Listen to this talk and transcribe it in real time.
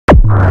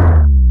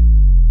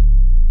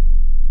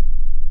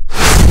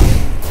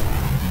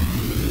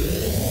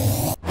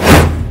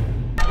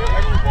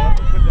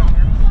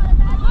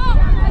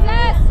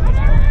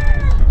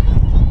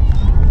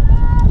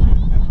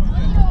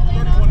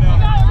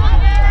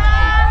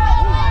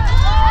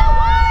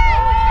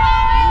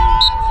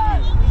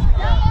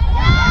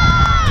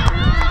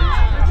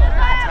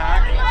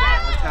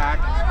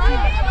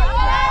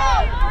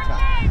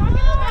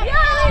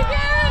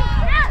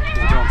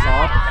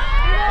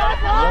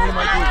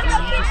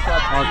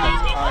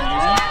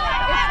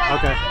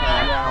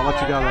I'll let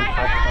you go then.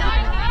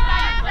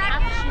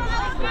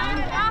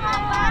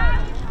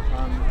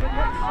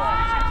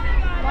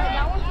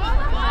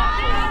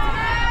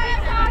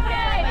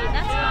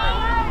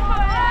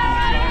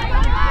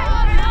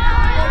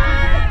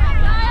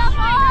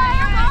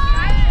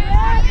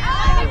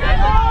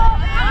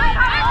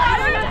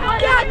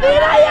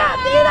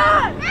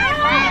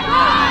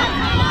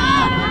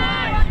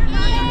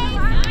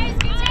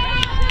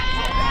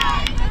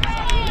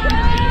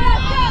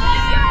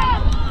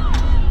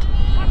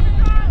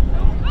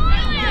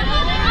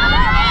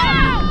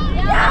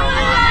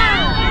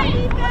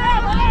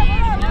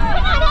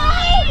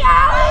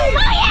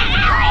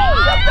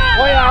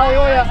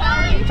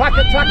 Tuck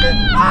it, tuck it.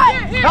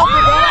 Help me,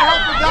 Bella,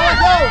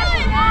 go.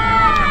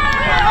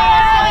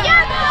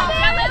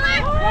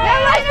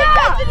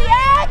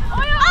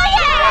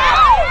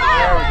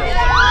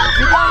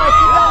 She got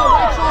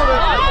right shoulder.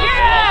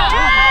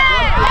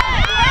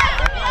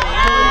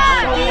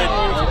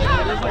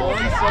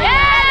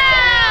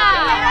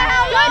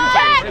 Good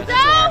check,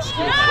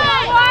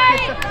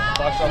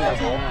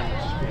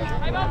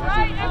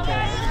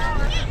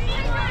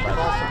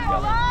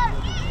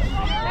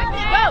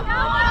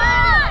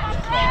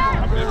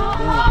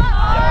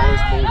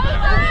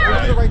 Go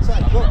to the right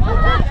side. Go. You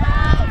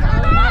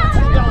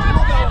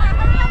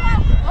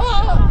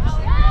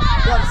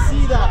gotta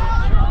see that.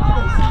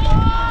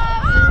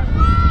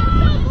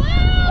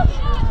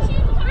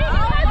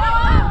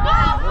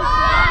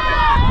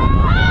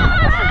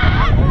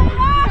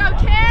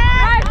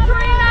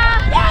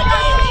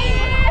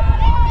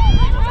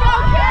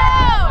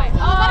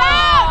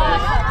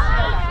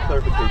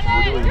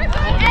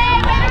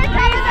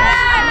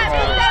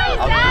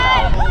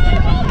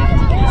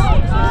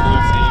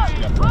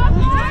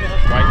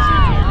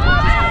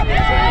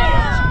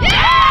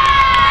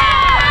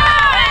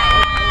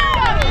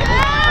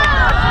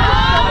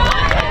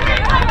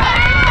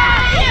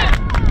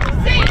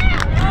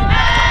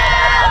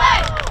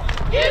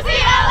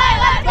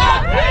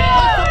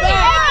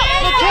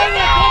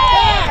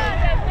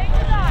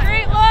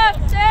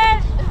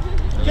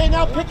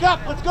 Pick up,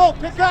 let's go,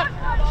 pick up.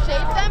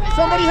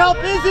 Somebody help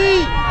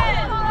Izzy.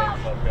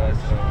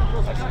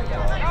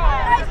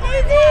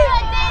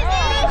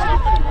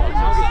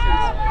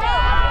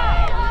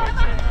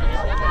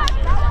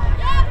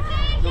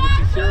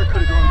 Sarah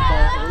could have gone the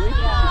ball early.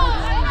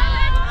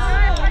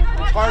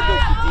 It's hard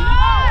though for deep.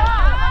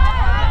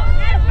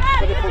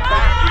 But if we're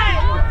back, we can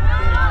do it.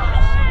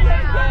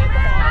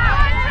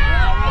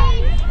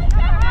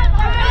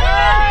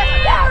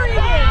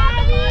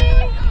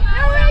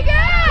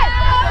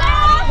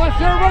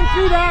 Sarah, run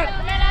through that!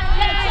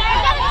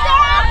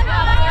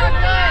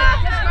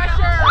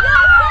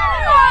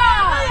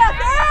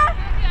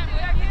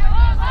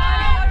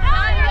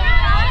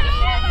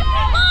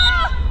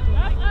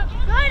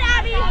 Good,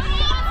 Abby!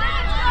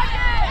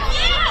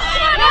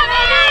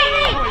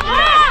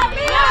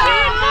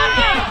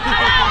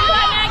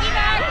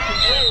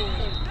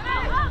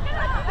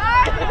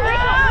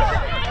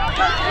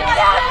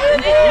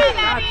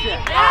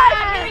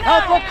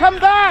 Help will come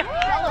back!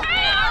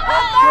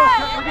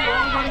 We're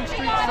running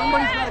straight.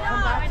 Somebody's got to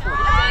come back for it.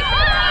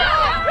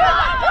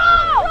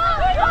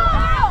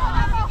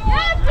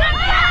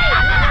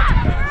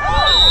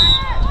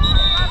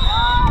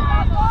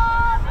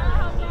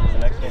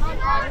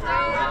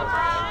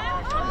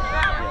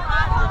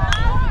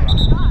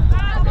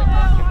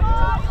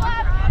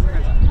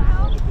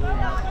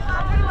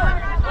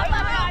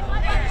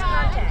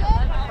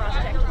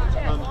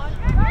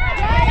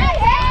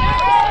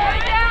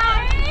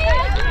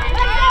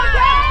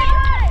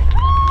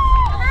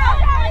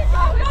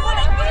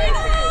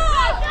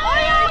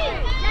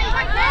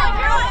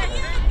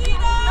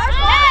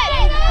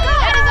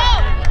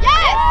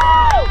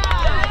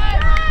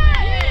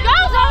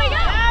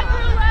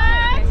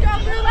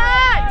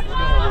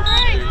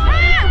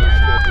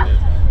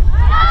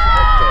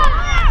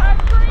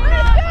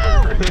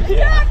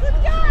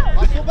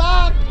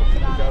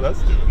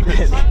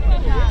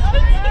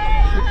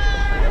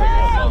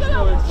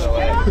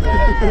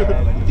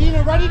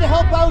 Dina, ready to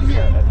help out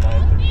here.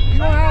 You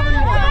don't have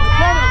anyone.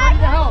 McKenna, ready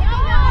to help.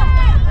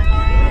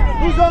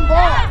 Who's on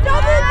ball?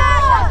 Double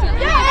ball!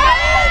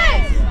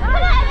 Yes!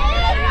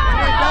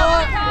 Bella.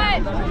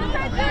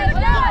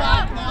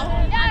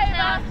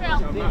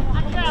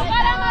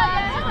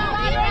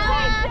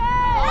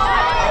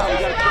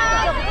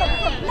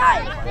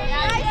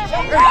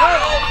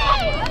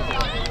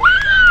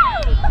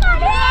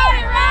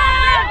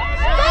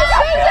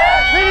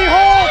 Mini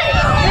hole!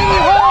 Mini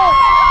hole!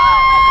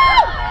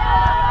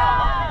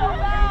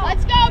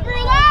 Let's go,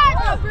 Brulette!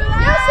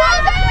 Yes,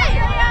 Susie!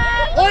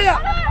 Oh yeah!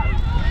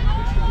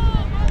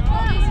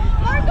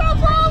 Go,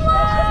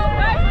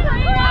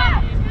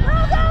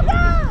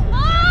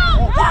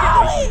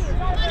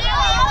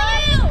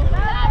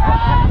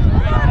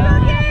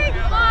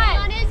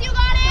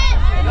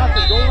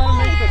 Nothing, don't let him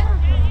make this.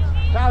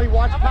 Callie,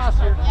 watch pass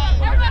here.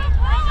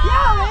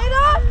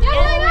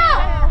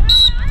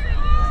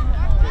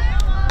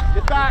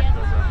 Get back.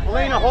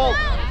 Elena, hold.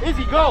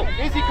 Izzy, go.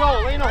 Izzy, go.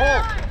 Elena,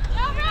 hold.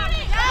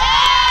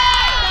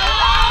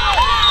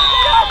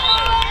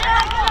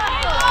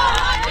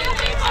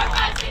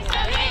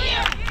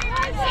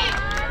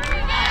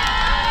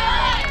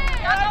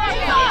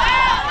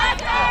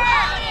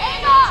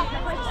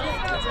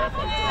 She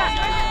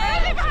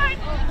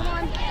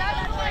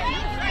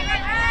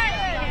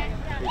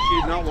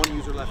did not want to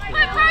use her left hand.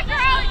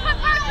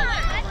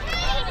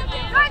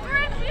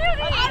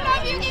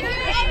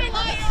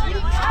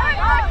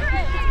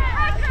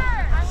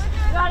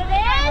 Got it in?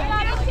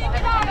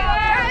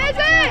 Where is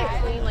it?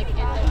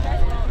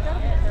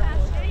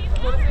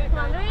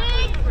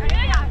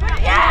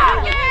 Yeah!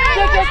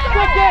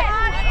 Quick it!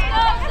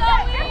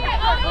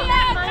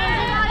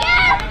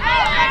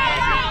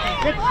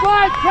 It's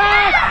slide,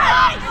 Cash!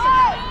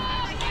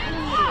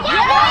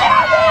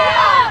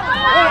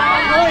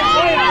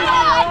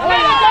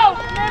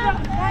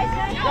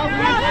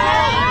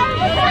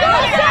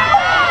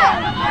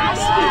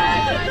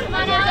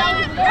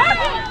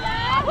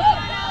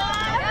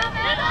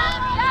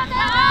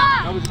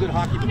 That was good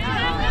hockey.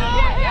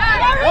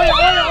 Oya!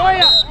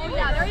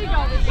 Yeah, there you go.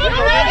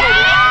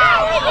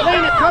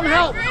 Elena, come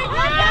help!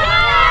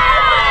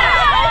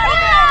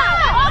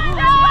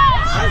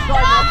 Nice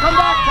slide, now come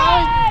back,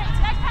 Kelly!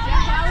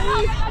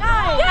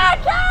 Yeah,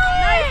 Kelly!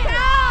 Nice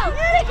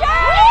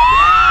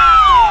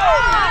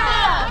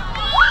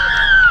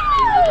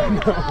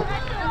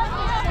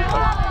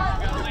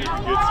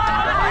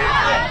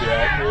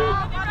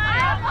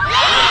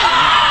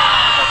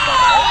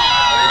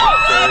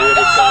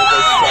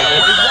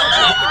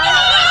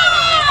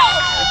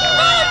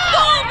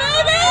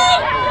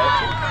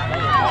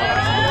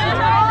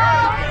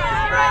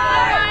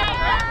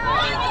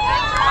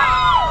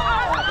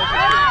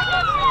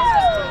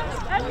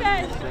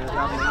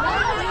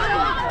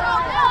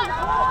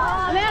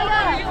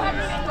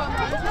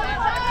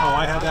Oh,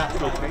 I had that.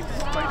 Okay.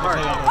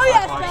 Oh,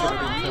 yes,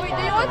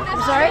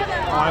 I'm sorry?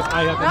 Oh,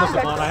 I had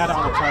the I had it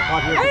on the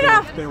tripod here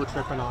because they were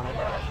tripping on it.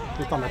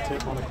 Just on the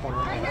tip on the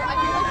corner.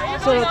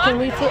 So can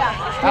we take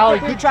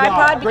the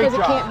tripod because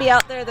it can't be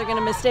out there? They're going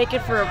to mistake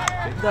it for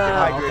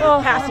the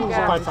passing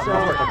zone.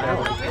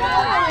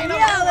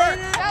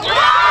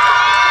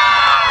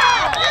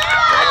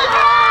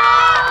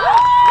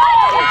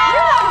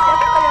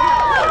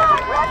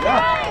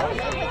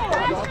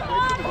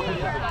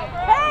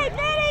 Hey,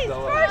 Minnie's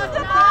first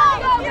of all!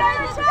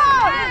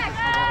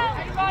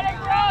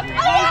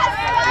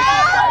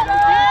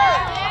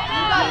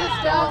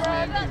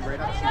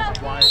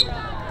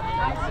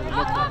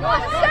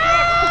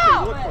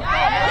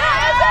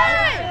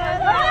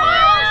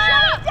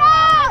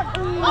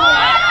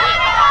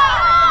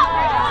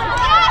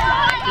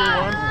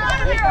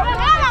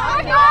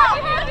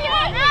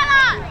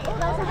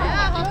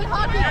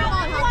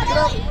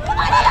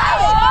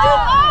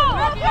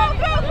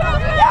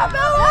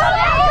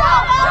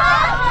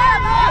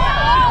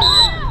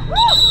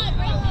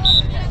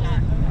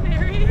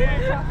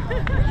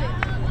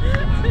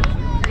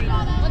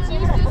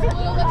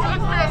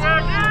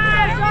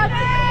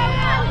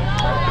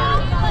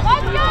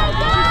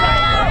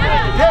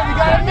 Yeah, we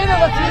got a minute.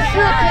 Let's see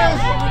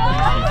Syracuse.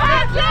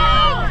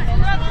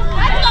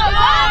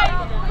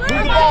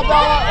 Move the ball,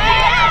 Bella.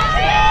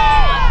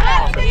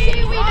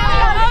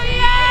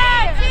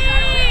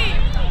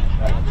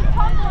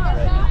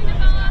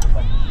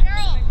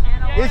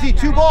 Izzy,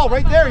 2 ball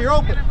right there. You're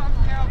open. There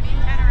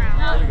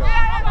we go.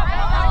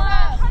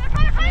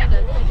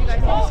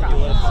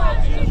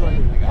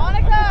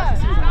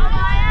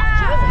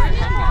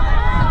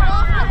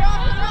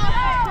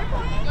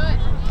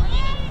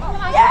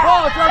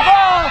 It's our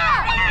ball!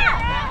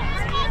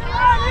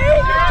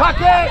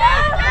 Tuck it!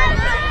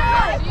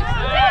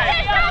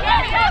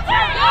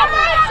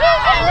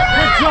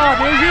 Good job,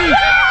 Izzy!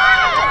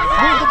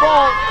 Move the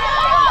ball!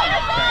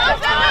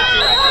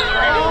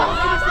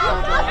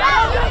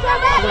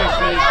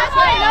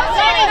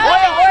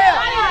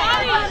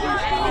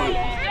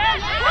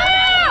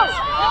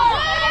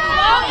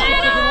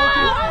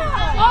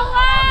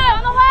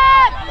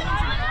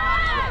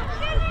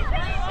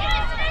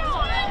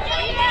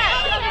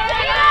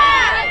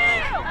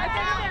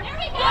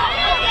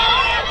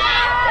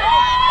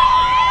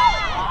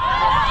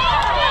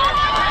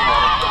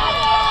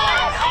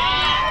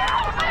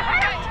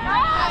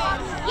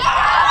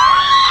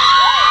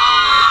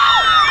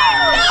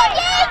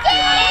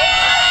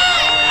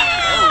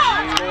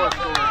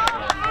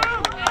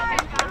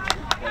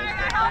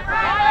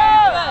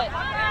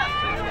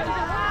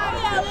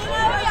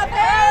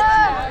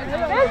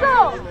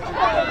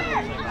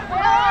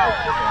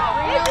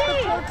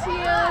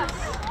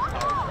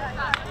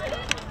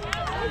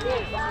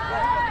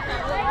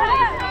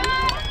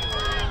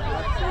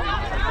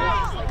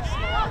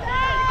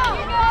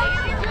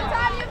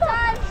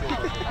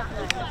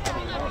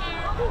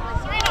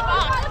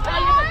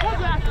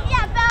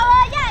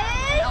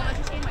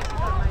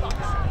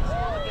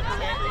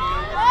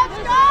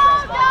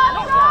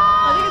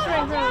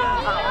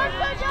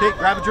 Take,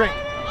 grab a drink.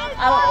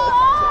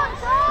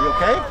 You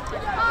okay?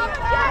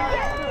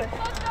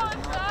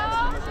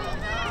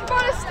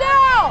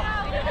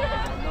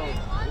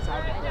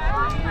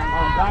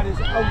 That is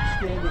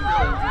outstanding.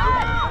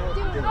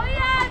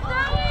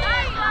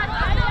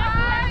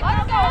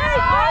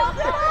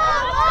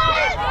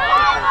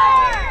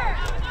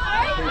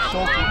 Okay,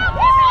 Sophie.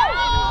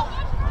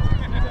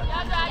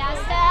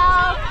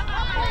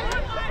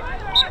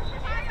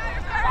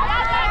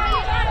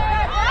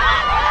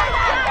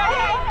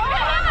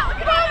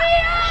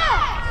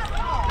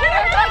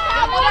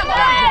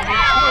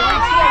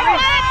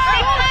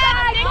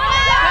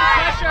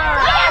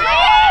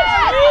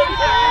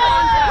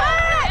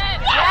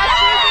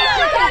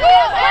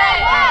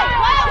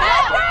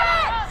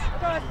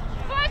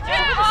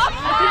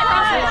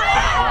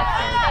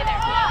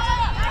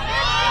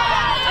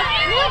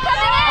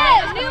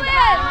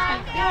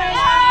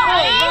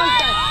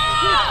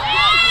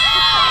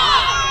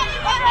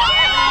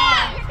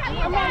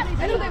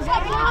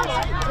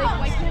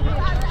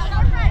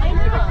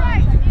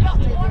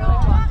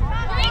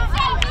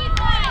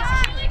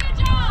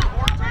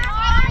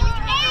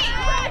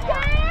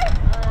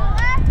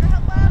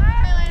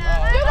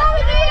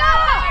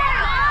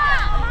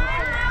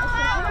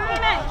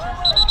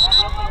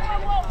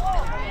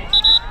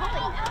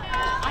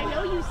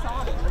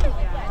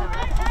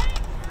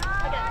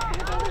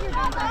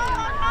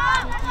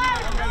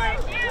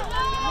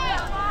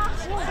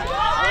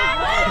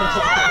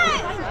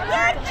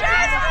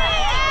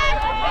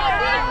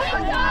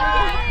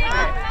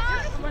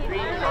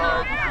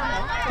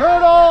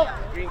 Turtle!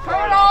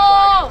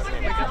 Turtles!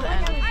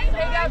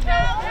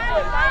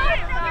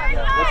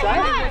 What's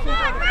that?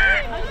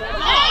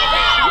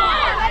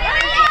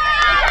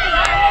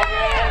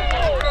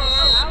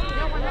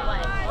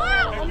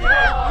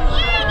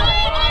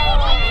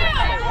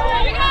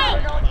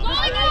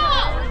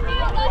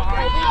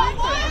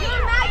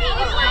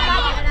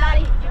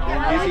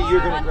 Izzy, you're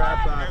going to grab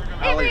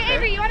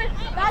Avery, you want to?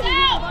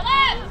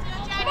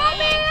 Come on,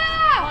 Mia!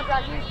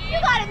 You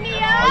got it, Mia!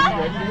 Are you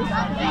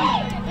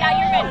ready? Yeah,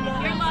 you're good.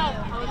 You're low.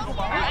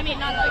 I mean,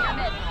 not low, you're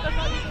mid.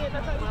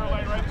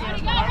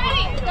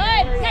 Ready.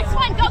 Good. Next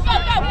one. Go, go,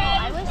 go.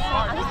 Good. Push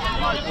up.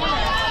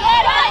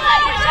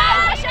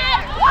 Push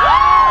up.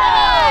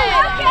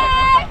 Okay.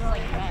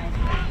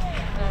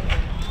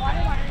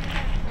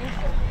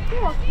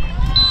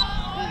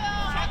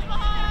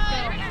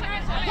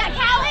 Yeah,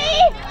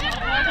 Callie!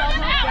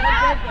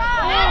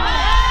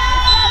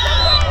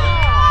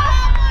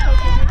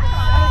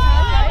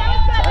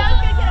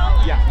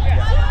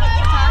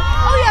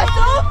 Oh, yeah,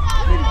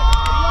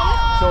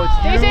 so it's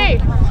Daisy!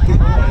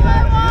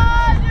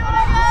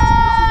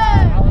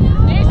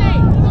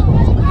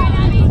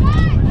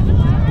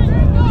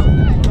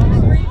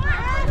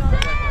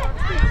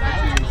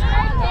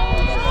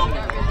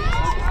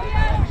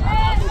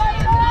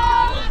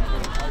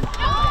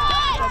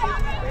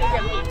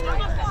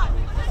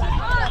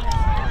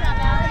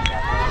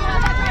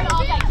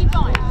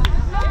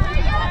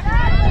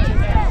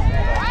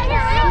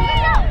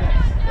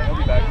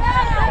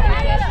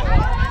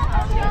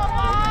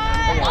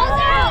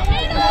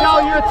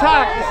 Estelle, your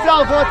attack.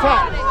 Estelle, go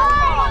attack.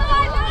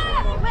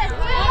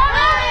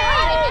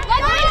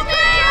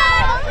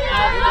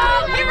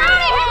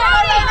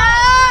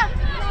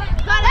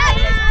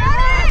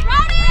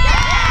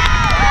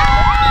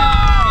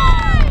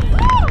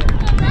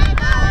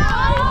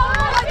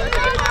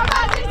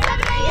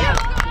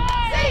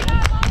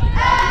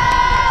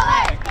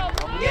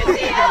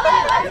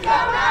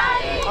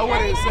 I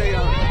wanted to say,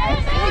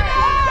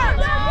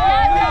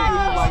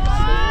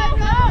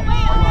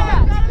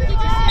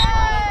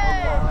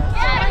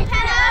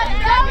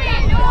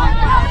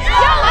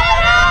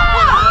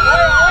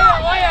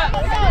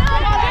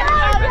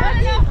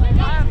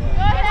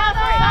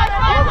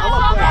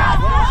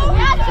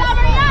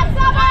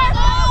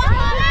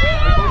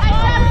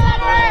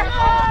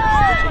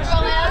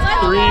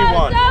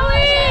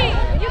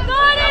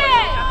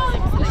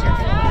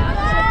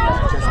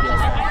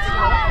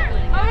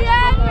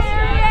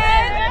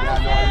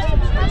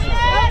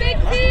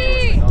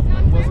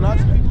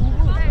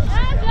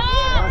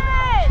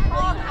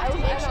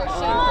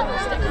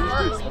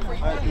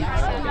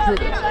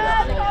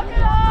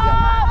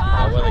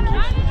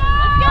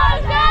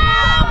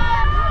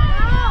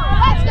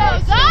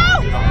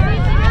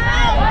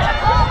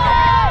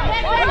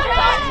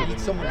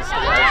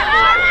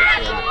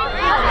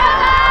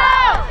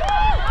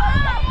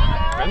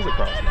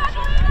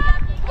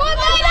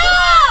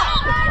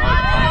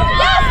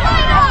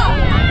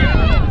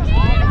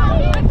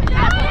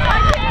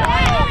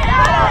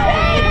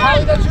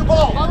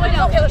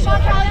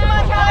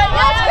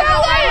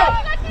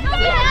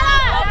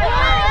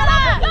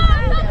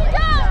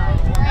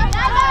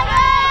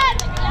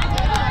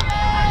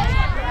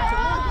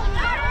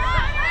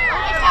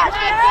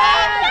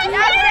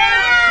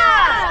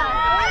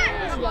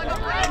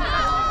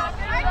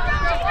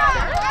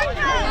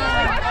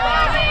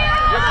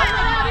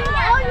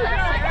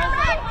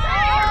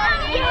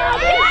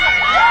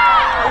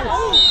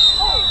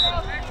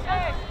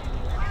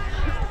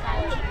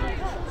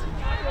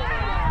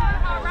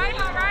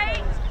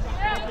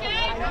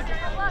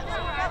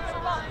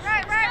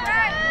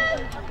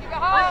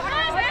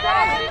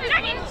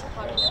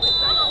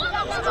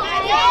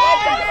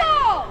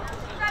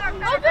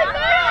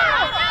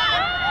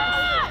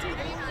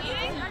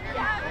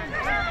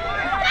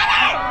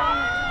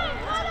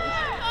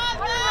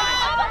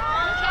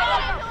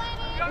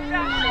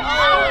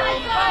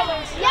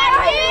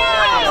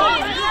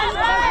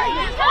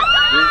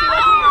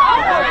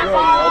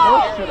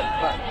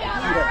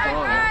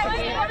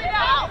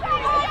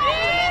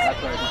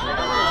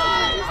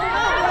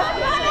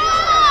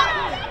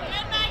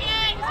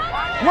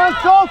 Come on,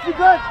 Soph, you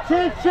got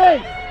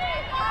chase.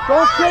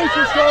 Don't chase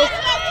yourself.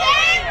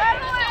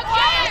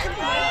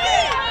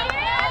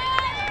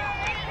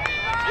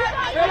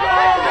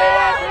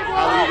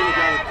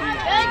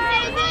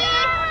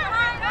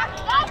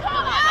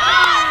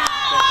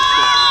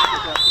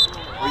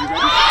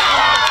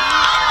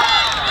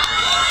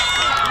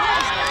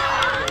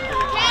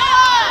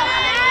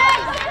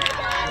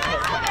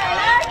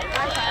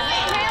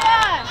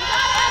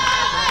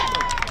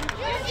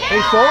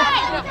 Hey, Soph,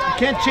 you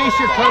can't chase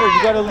your cutter.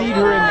 You got to lead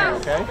her in there,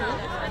 okay?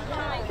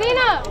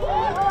 Tina!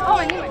 Oh,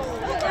 I knew it.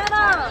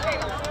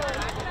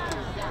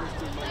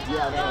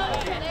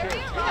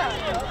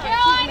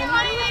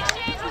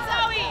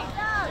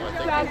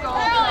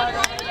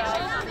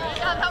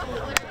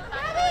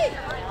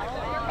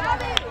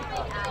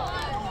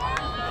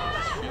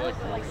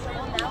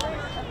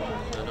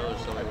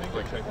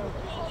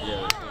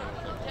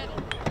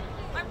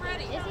 I'm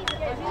ready.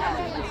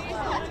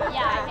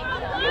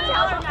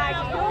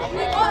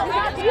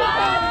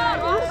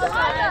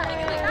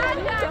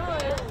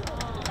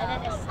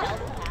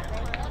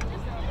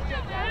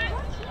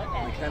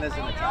 McKenna's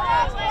in the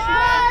top.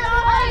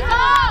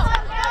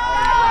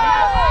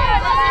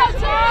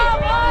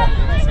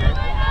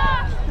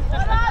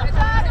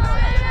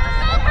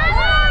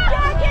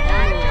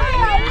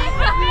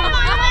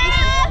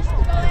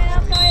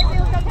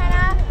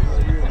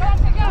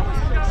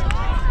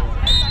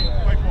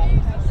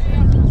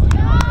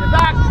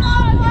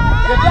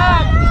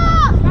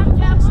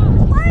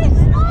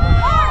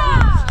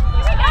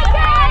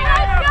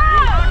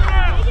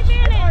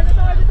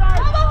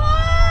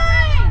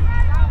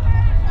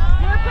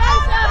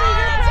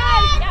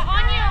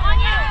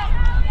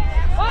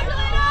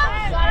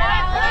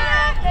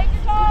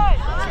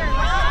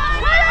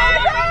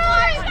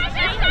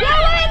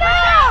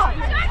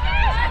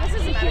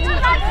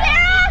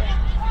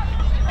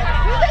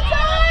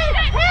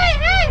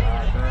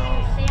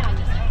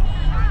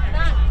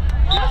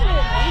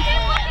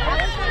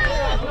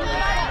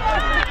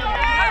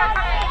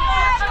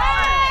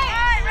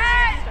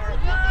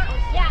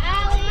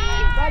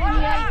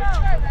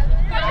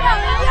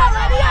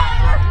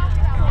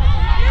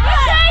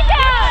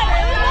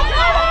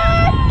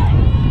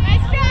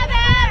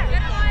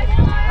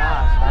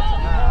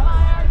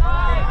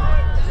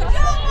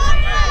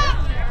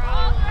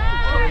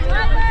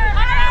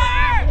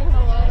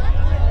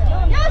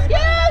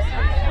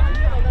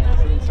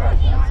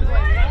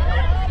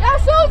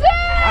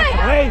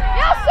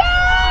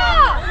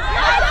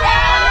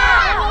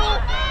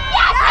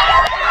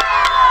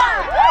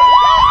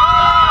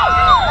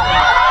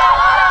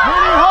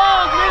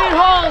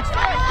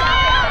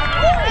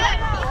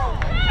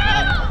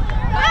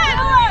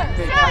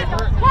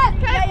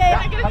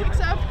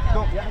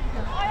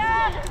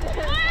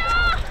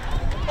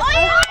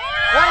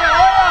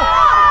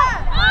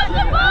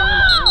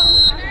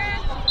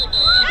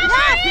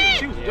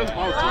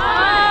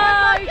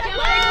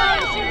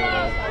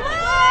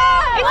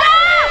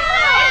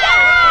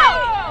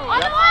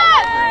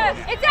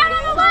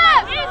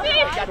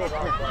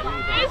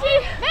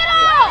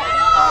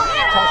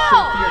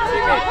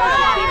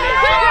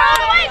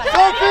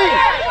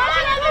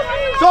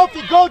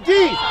 Sophie, go D!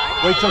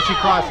 Wait till she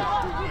crosses.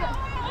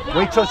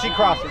 Wait till she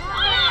crosses.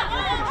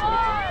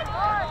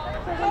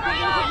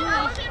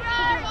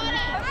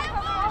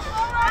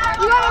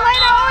 You got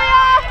Elena,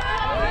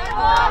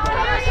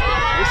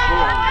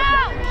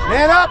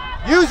 Man up!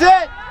 Use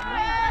it!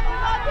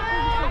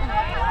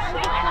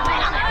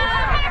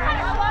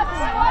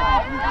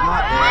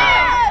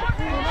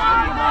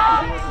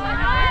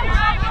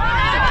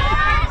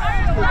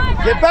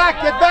 Get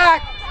back! Get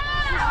back!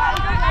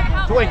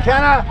 Wait,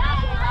 Kenna!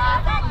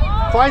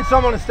 Find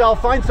someone, Estelle.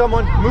 Find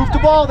someone. Move the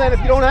ball then if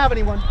you don't have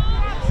anyone.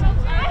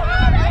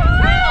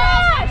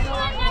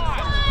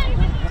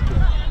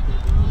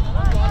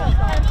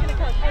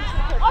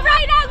 All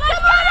right, now let's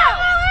go!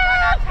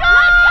 Let's go!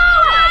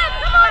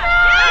 Come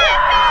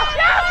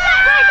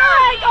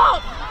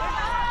on!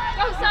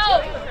 Go, So!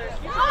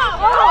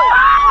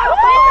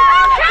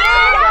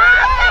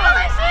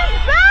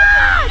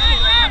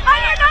 On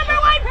your number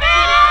one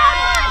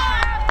finish!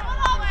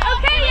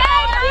 Okay,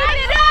 yeah, keep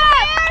it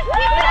up!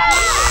 Keep it up!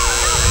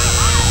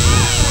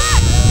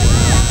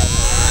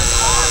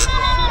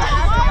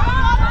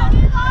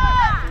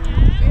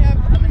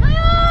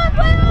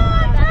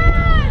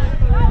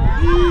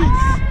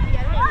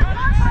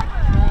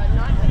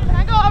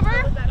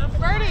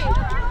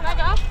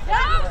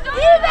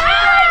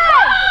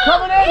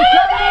 Coming in!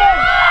 Coming in!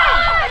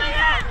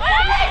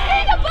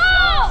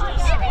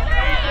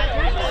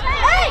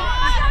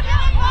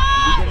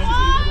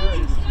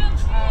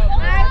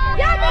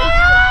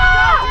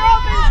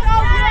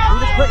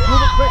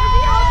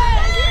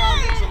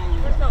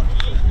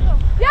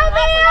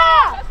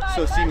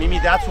 So see, Mimi,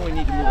 that's when we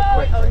need to move it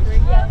quick. Yeah,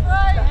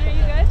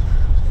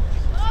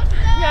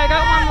 I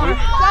got one more.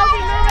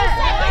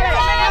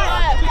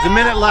 There's a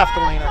minute left,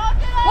 Elena.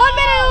 1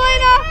 minute,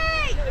 Elena!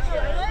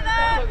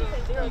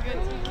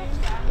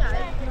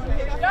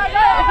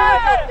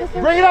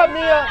 Bring it up,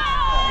 Mia!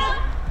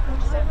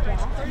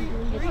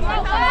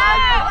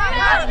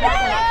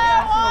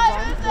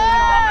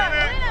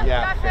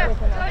 Yeah, fair.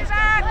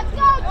 Let's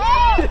go,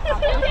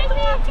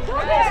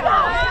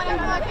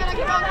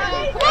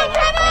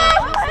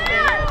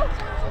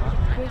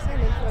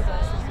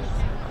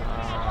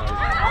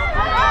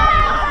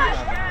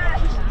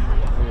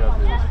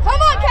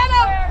 come on,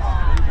 Kenna!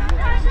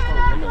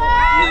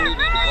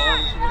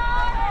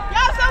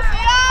 Go,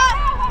 Sophia!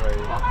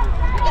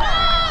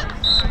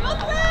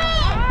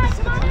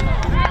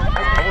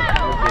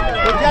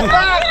 Get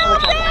back!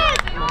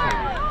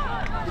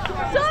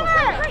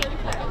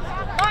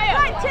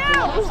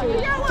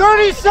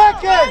 30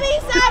 seconds! 30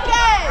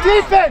 seconds!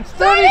 Defense!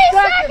 30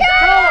 seconds!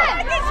 Tell her.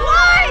 It's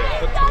wide!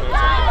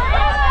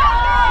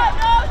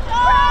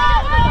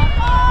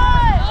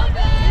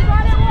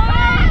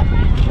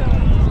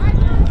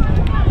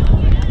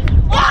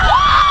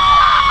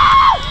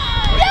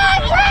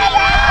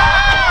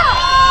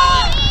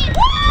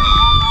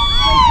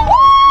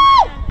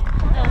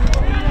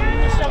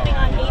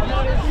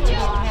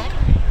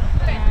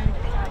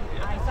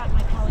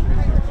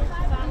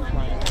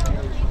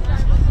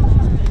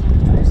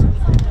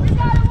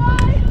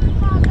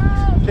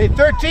 Okay,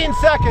 13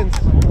 seconds.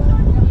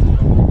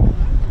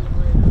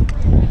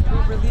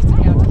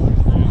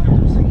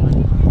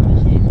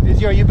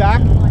 Izzy, are you back?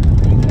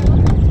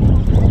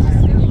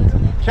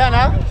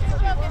 Kenna?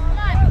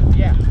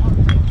 Yeah.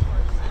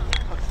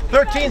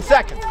 13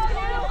 seconds.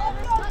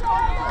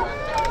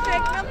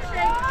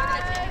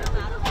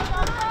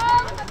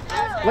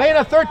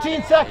 Lena,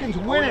 13 seconds.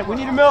 Win it. We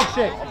need a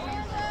milkshake.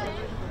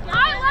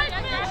 I like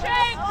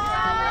milkshakes.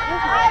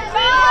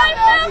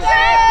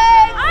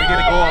 We get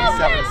a goal in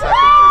 7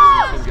 seconds.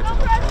 Everyone gets a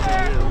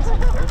milkshake.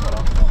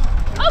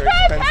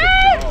 Okay,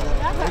 Ken!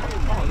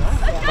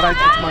 But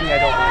it's money I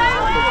don't want.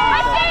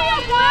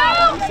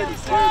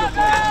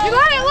 You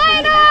got it,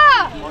 Lena!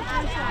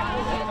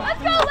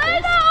 Let's go,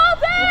 Lena, all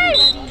day!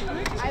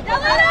 Go,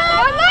 Lena!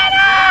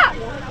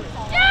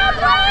 Yeah,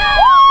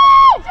 Lena!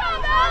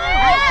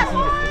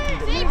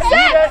 Eat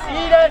it,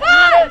 eat it, eat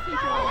it!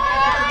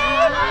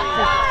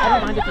 I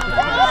don't mind if it's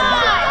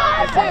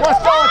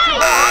What's going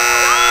on?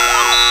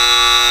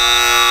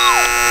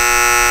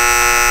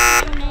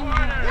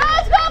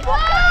 Let's go,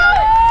 play!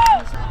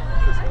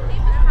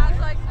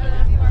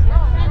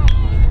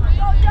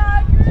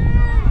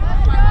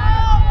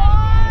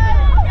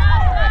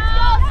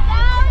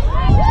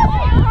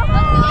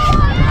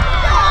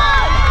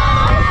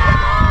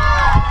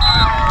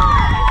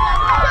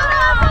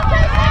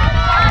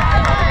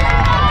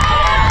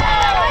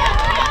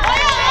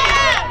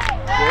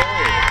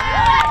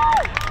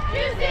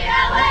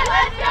 UCLA,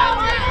 let's go!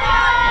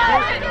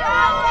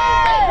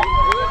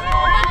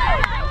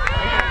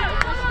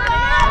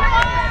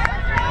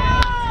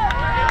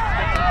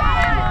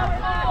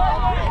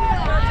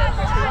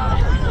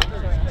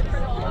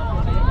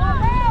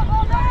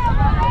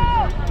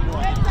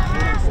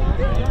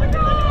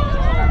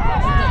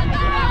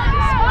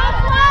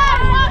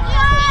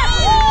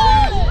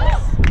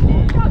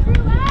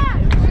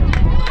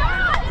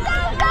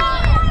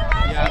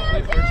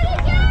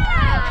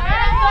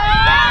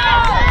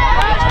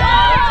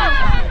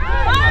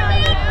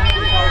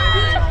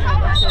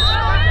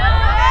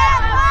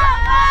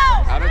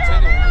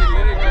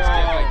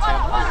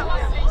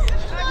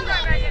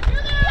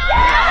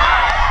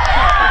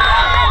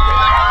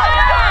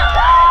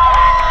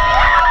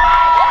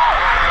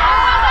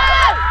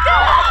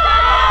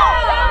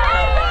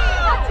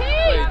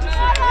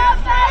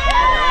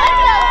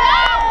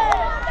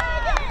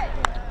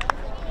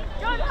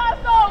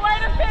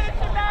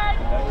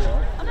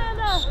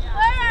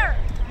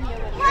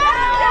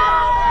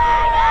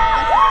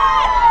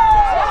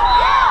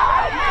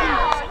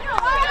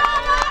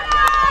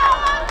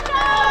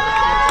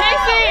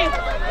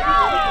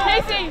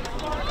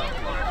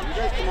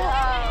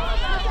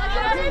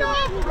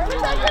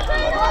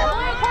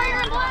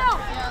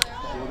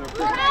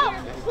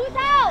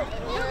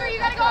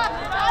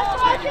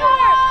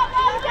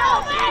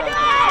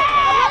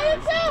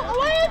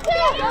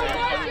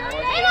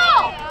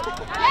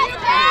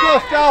 Go,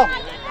 Stell.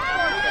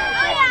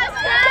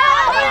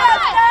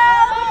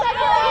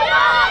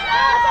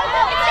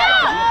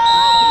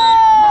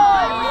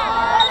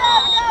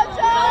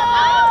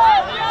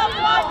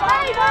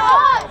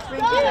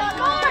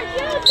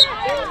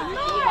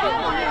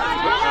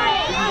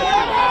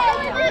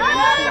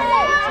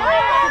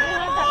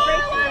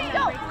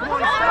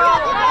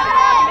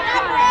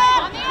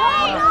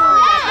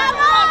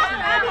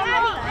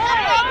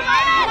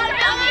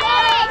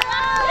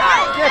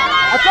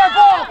 That's our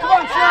ball. Come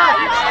on, Sam.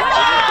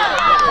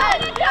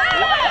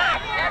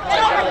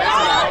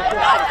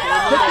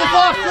 Pick this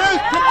off,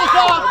 Suze. Pick this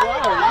off.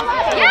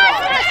 Yes,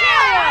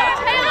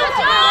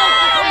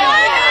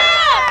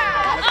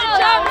 good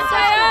job,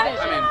 Messiah.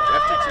 I mean,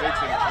 after today,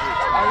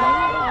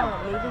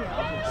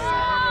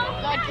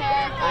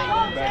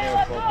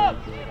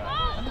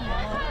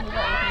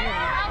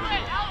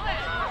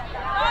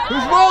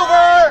 Who's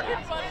over?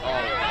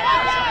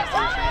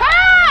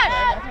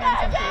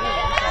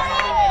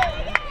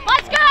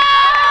 Let's go!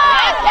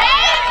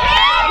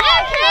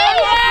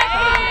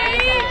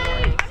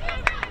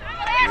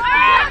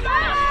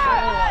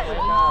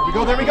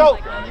 There we go.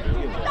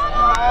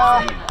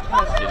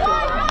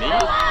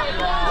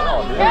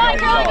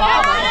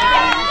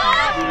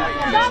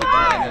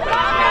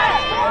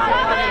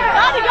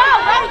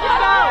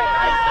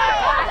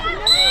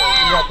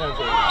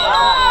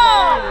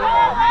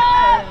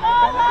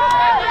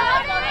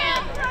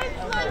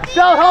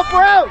 Michelle, help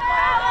her out.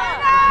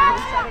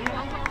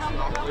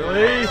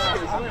 Release.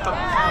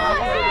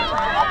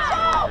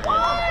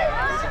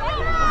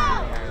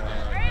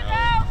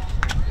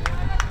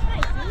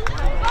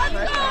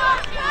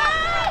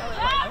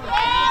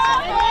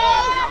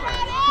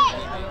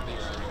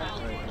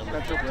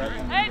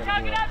 Hey,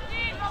 tug it up,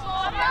 Steve.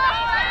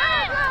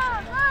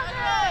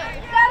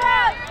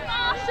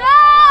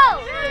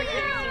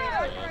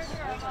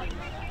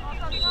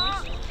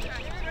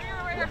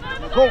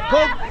 Go,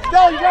 go.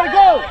 Stell, you gotta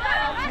go.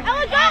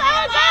 Ella, go,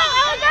 Ella, go,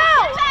 Ella, go.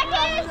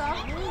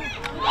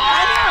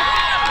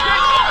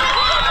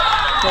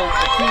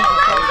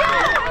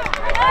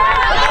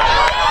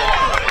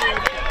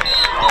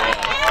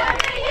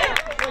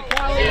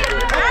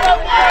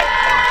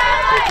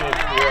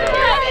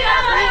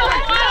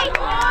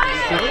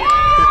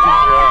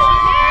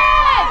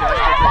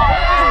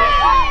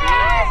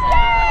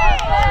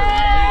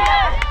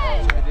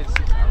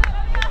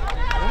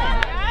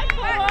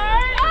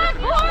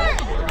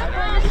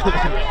 Let's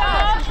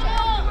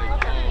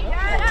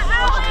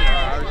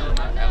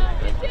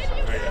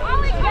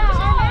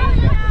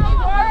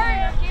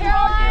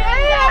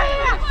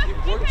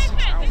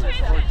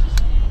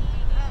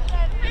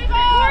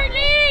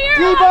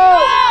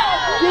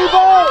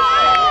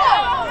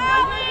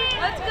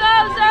go,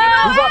 Zoe!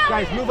 Move up,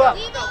 guys, move up.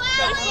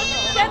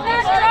 Get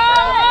there,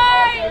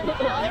 Charlie!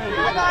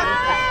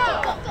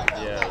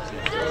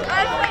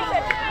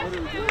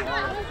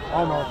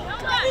 Almost.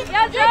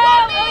 Yeah, Zoe!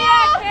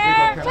 Oh,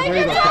 yeah, There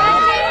you go,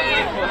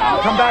 Callie.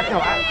 Come back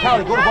now.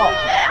 Callie, go to ball.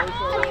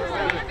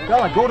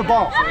 Bella, go to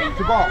ball.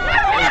 To ball.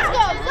 Let's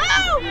go,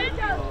 Zoe!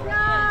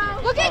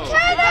 Look at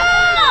Kenna!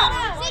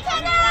 See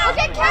Kenna! Look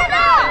at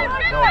Kenna!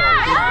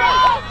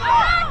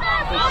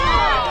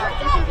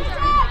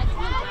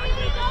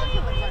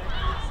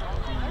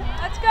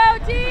 Let's go,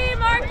 team!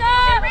 Mark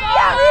up!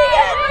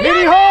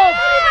 Mini hold!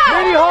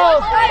 Mini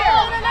hold!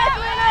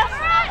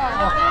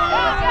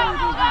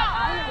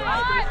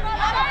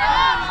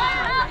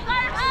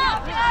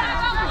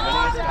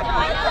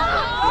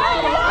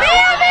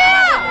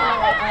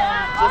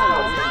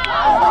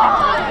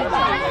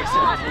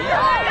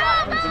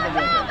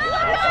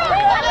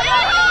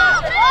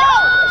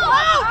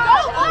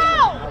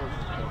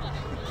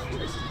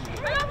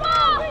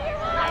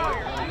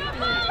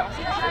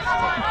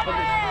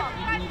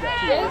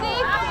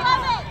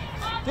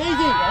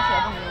 Daisy!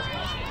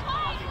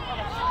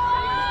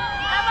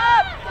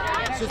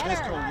 It's just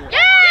this one here.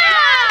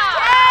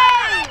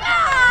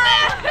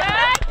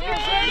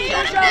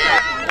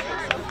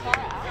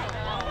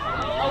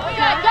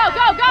 Go,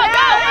 go, go,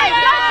 go!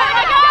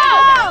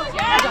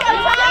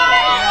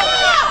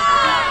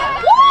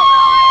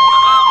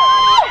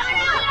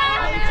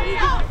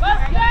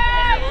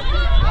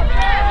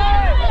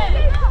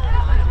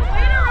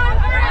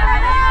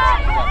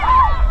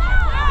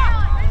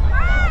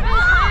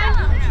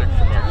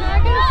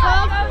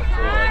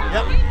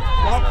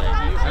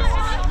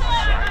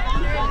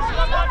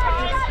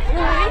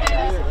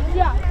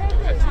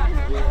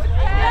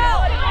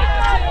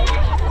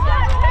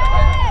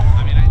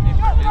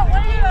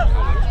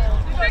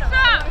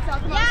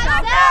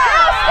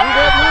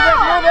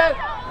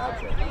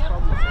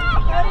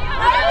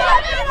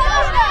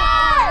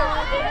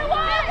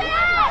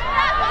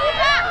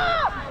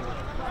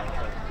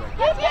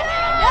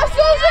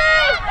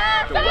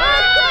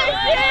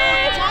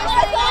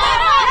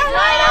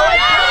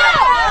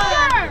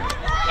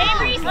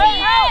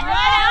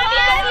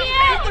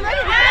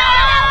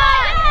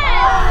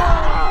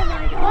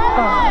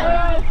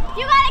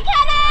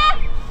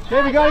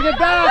 Okay, we gotta get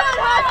back!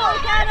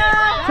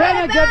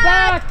 Kenna, get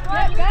back!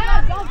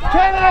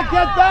 Kenna,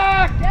 get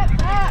back!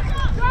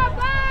 Drop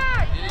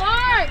back!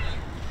 Mark!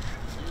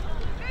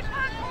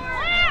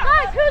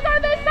 Mark, who's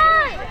on this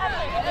side?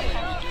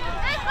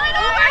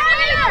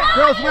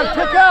 Girls, you gotta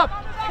pick up!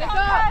 Pick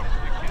up!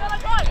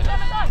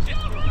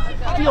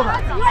 Feel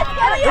that.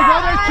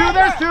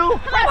 There's two!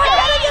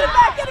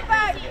 Get it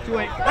back! 2-8.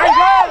 There you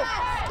go!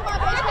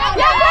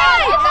 Get back!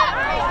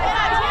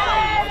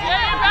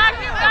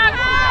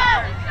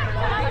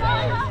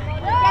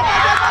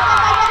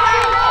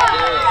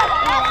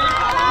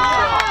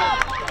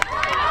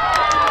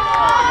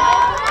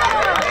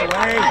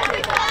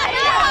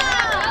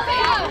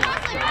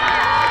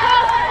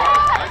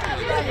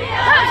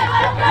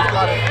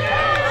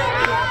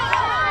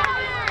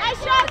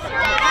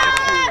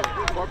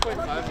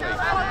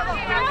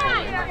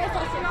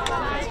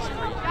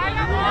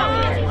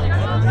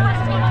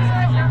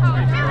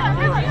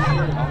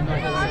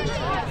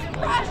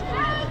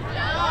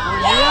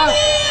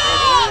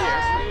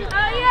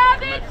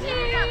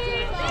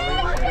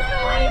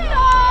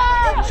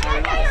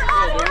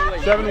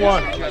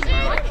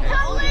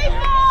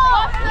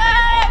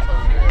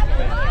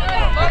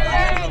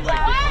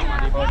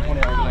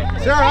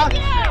 Sarah,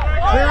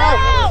 clear out.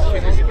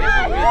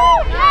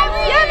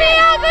 Give me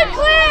out and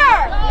clear!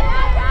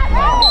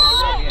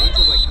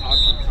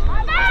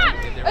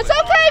 It's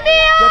okay,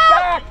 Mia! Get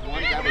back!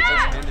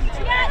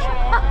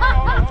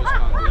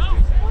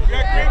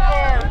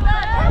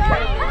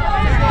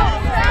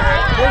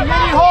 One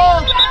mini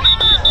hold!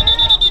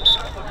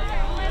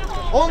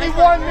 Only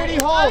one mini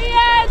hold!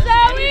 Yeah,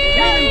 Zoe!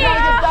 You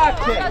gotta get back,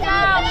 kid!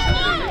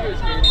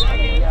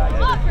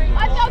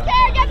 Let's go,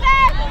 Kara, get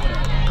back!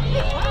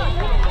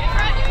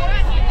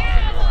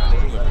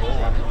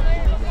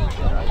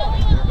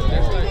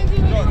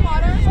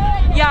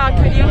 Yeah,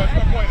 could you?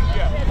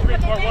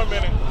 1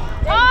 minute.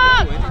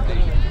 Talk!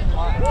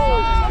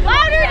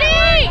 Louder, D!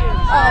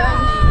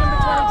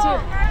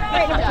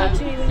 Number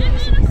 22.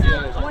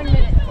 1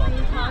 minute.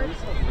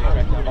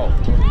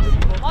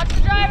 Watch the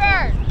driver!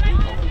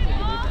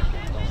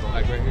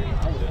 Like right here.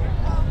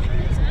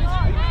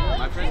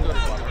 My friends go to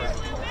Lacrosse.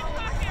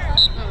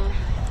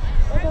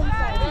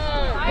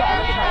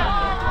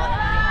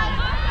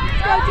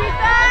 Go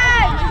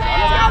defense!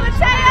 Go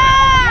Mateo!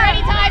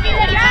 Ready time, you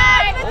ready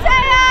time!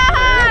 Mateo!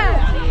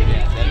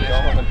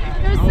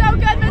 You're so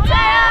good,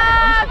 Mateo!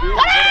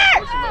 Cutter!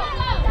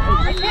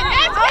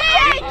 It's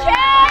okay,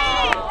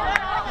 Kate!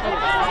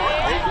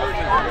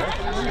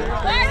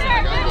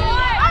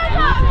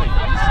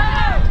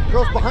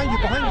 behind you,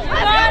 behind you.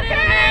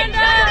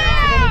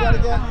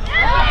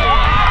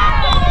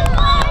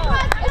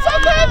 It's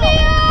okay,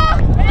 Mia!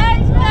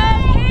 Let's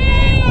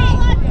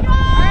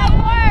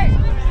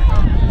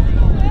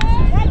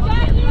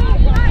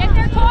go, get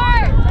their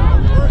court!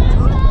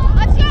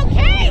 Let's go,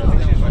 Kate!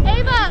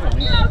 Ava!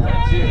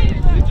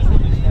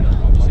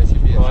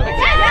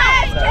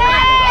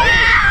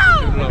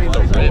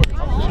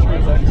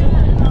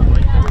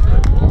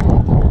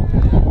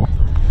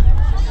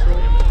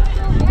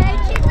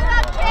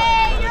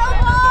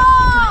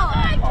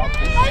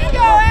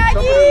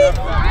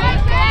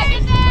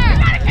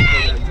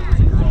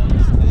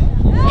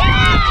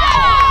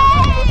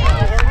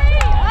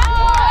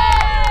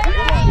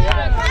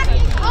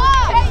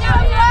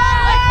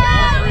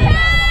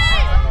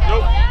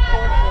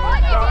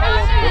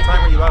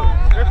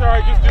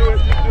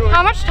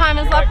 How much time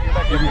is left?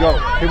 You can go.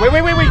 Hey,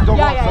 wait. Don't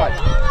go outside.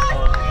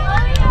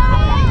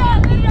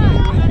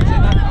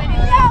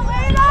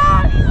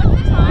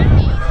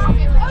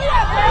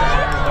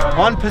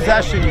 On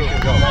possession, you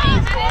can go.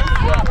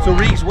 So,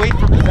 Reeves, wait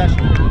for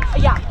possession.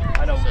 Yeah.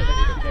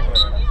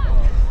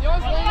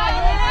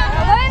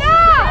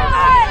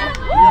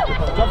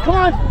 Come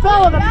on,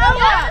 follow them.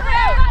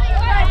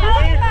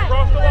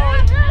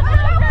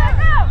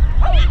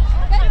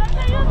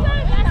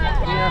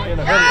 In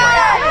a hurry.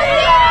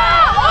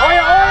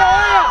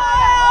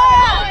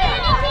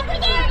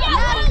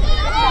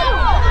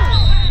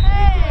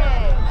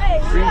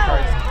 Green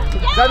card.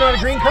 Is that not a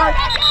green card?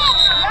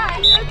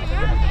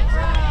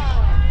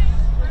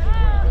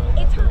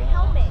 It's her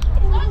helmet.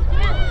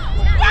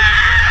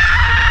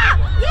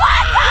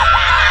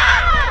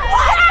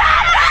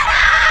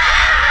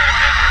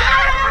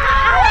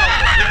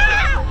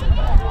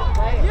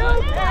 You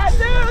can't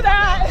do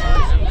that!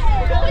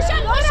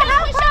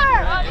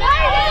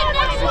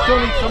 They still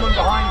need someone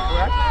behind,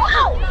 correct?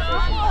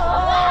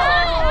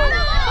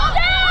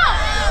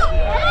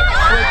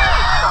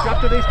 Jeff,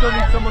 do they still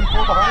need someone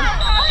pull behind?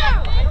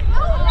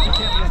 You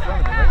can't be in front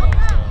of them, right?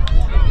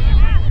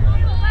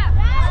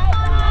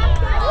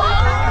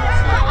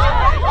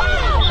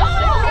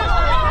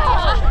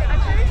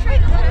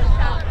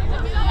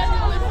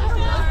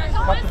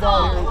 Cut the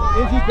ball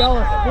here. Izzy,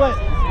 Bella, split.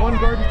 One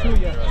guard and two,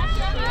 yeah.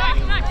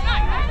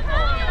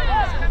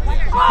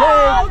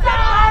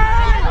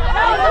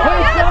 Hey,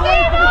 stay away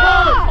from the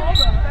ball!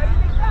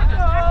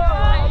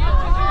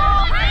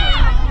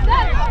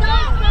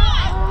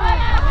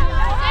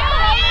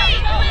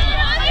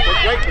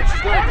 Great, but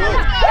she's going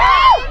good.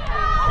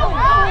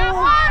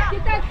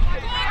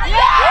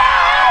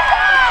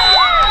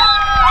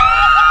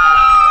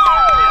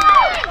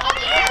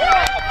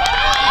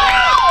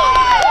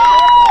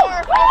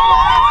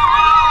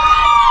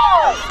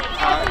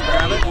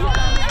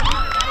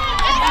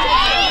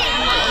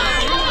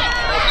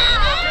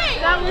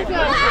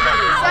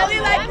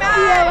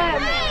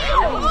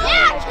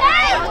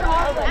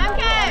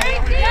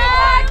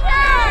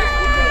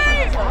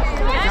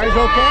 Guys,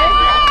 okay?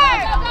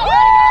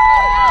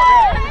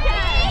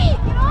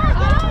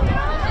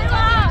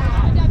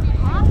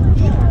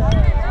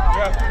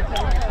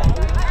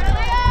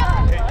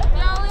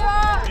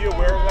 Be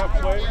aware of that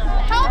play.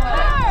 Help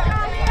her!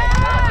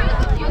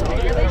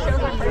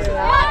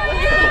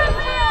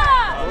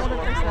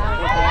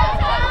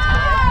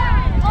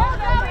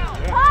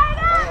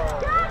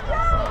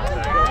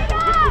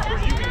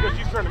 Because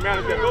she's trying to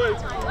manage that. Go ahead.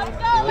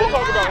 We'll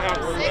talk about it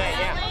afterwards.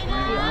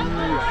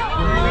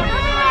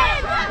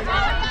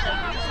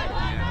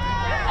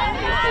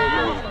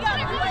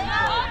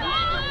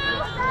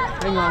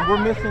 Hang on, we're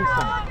missing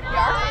some.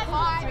 Yeah,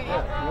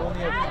 we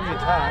only have 3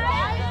 attacks.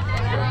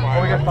 Oh,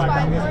 we got 5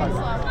 now. We got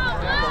 5.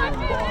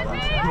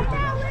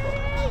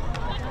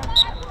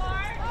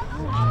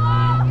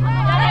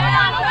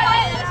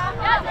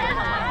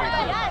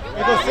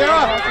 Here goes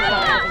Sarah.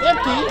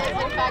 Empty.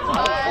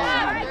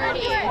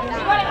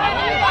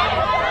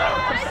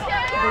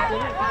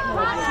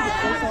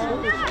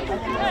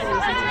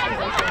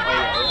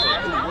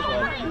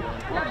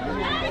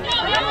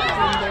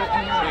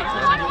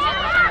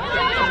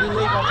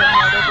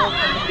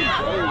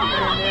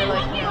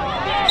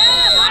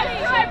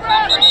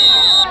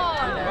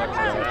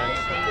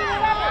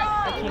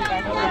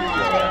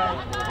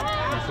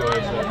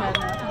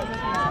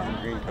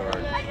 Green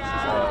card.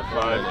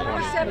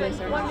 5:20.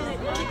 1 minute.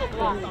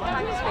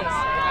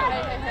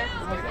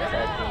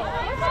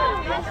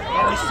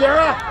 Hey,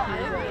 Sarah.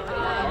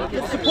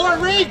 Get support,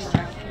 Reeves.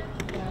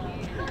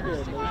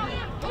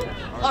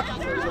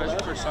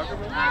 Especially for soccer,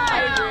 the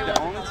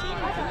only team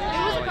in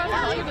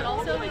But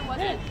also, like,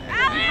 wasn't.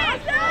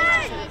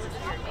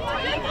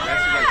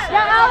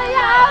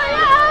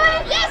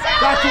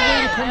 Got to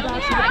win to come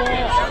back to the ball.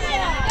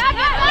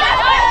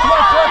 Come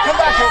on, Sarah, come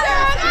back.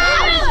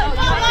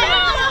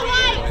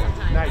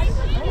 Nice.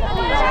 I'm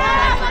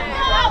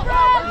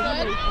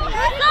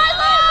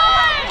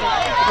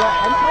trying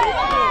to figure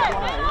out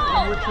why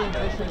when we're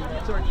transitioning,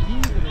 it's our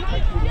keys and it's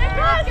like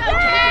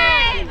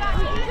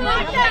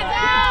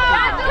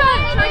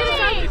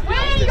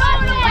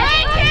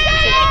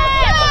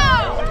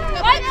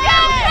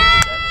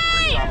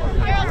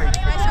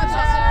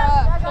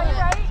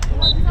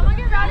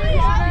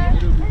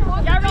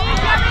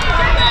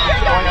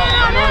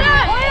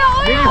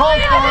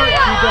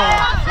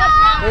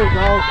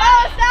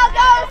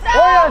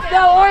Oya,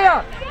 Estelle, Oya!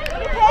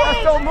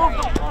 Estelle, move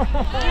the ball.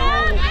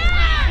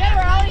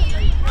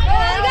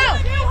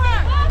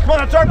 Come on,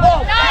 that's our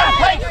ball.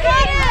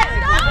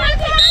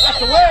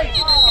 That's away.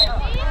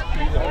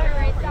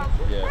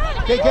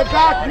 Okay, get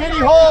back. Midi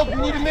hold. We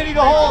need a midi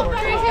to hold.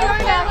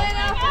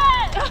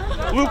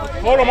 Blue,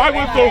 hold on, my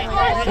whistle.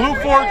 Blue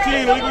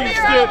 14, legally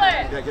stick.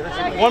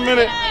 1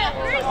 minute.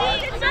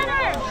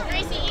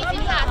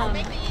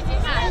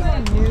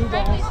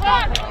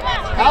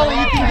 Allie,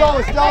 you can go.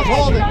 Estelle's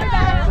holding.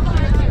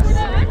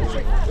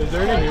 Is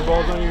there any new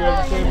balls on you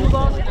guys' table?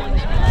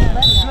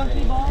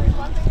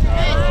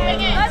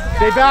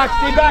 Stay back,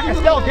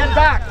 Estelle, get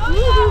back.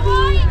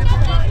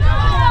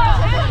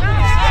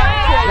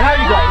 Now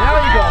you go,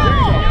 there you go.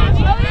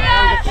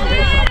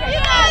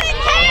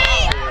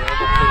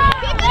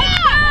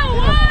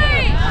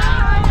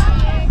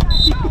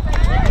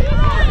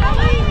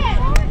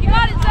 You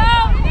got it,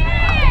 Zoe.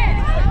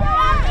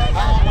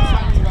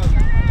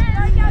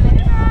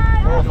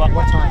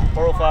 What time?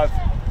 4:05.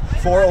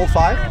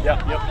 4:05? Yep.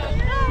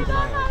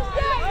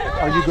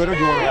 Are you good or do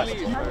you want to rest?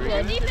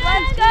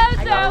 Let's go,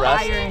 Zoe.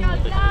 Rest.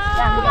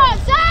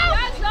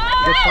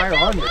 Good fire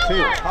on you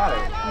too. It's hot.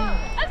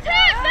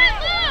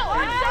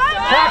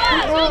 Jack,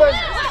 keep moving.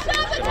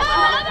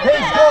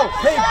 Paige,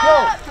 go.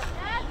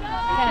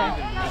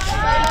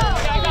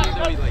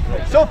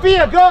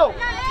 Sophia, go.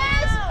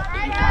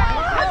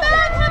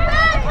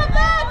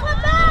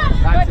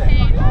 That's it.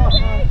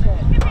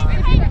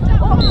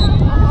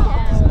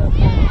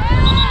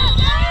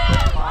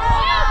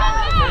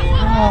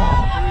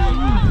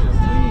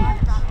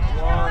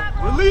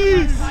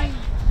 Release!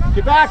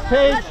 Get back,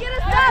 Paige.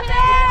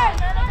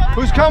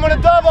 Who's coming to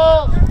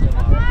double?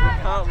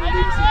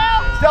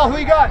 Estelle, who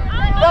you got?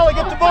 Bella,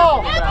 get the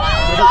ball.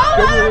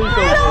 Good release.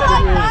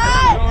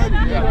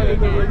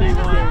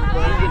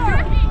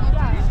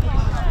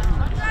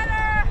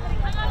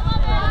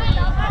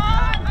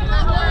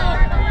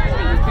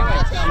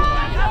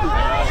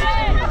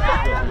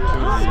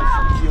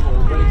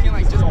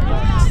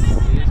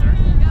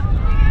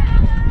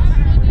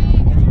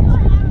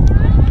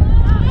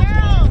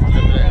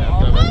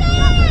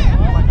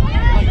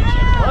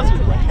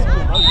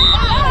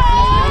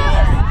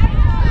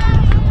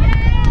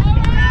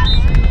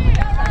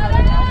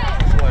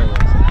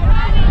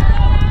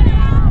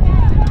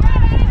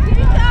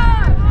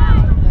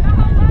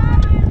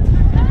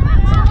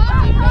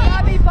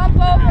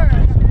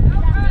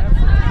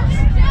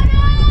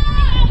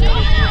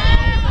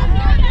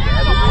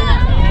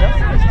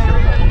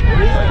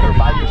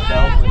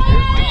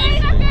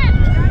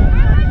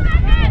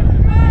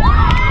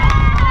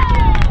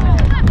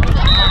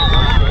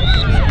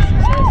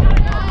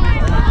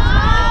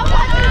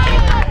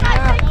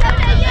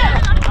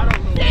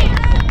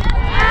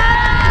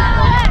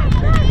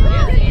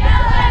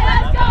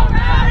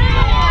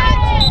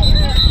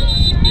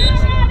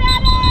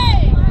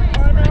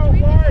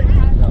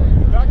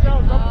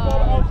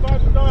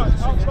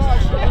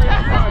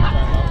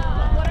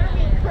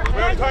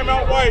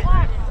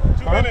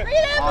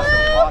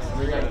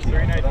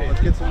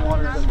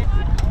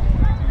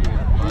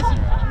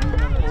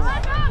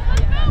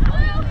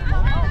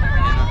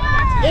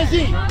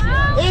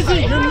 Izzy,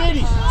 you're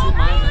midi.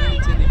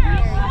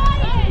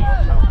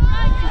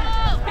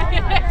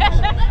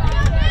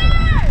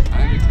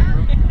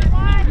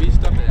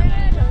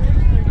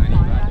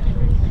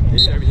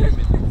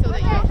 So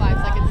that you have 5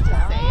 seconds to say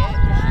it.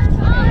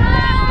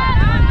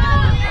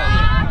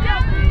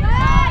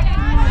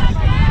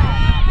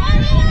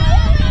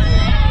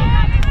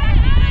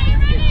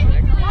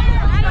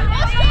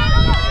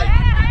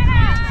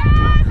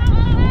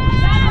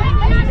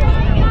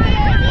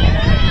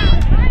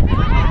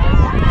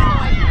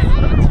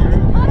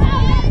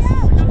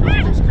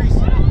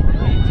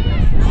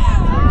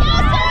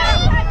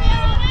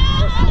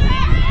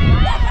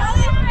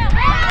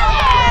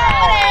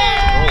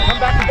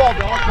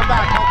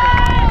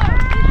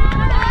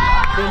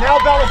 Now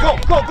Bella, go.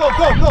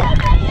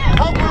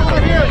 Help her over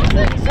here.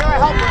 Sarah,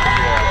 help her.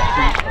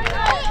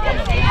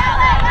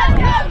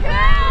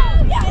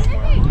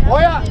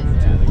 Oya.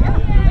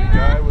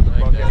 Guy with the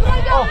bucket.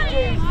 Oh,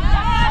 jeez.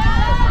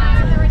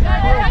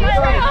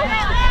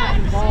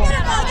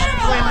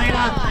 Play,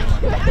 Lena.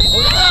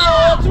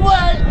 Oh, it's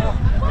away.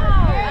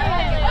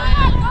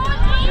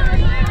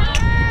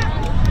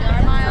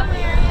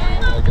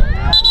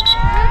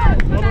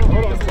 Hold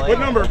on. What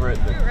number?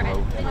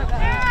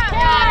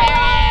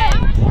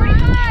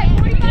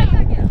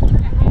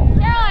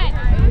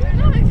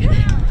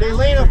 Okay,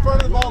 Lena, in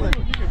front of the ball then.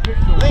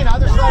 Lena,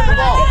 other side of the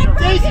ball.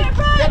 Daisy,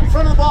 get in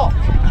front of the ball.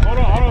 Hold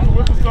on.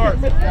 What's the start?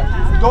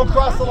 Don't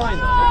cross the line.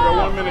 Okay,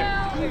 1 minute.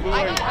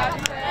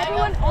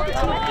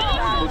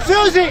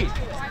 Susie,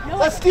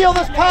 let's steal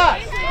this pass.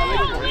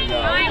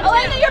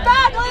 Elena, you're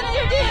back. Elena,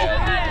 you're deep.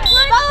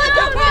 Bella,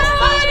 don't cross.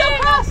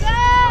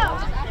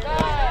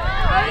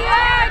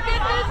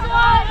 Get this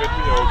one. Could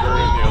be over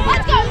in the other.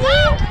 Let's go,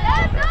 Lou.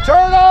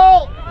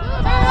 Turtle.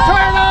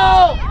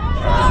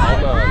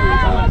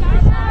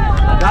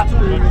 That's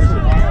what we need.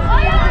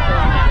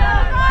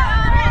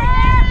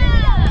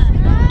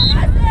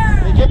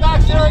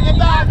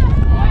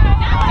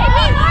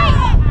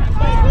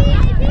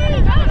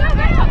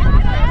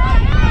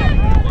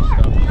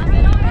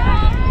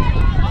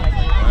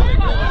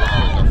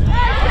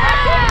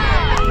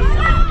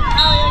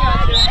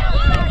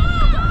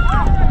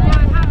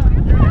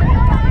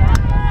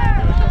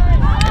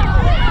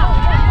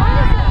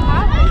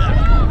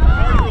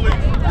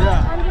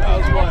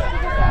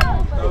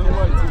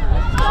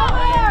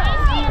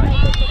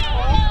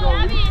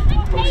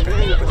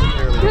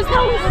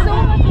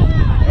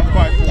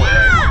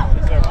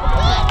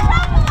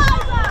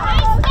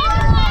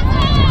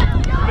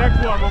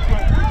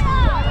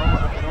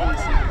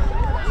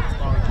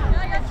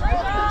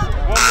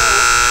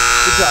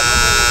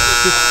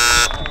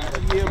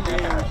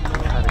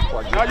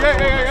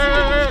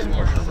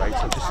 Right,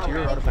 so just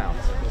steer out of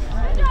bounds.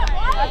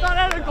 I thought I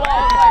had a goal.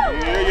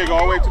 Yeah, go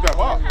all the way to that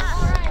box.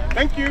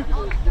 Thank you.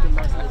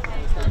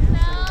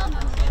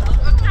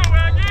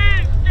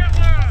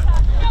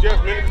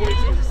 Jeff, minute 22.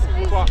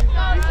 1 o'clock.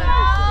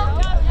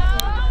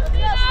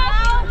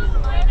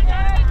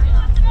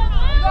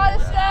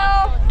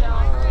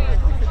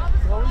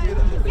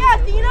 Yeah,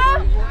 Dina.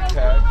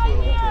 Yeah,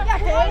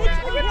 Paige.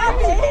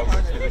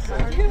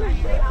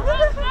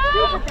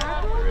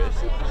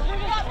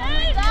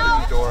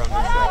 Door on this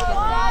side.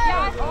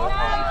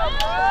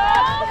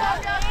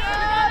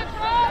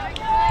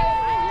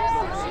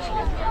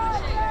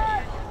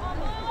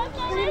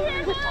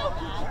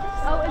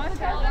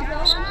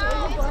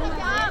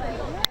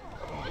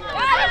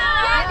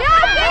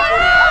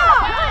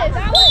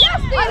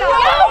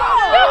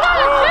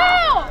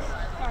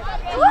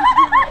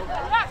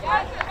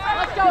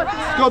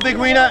 Let's go, Big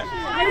Rena. You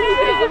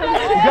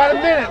got a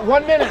minute,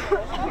 1 minute.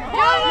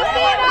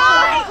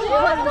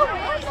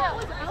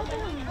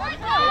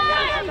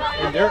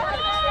 And there.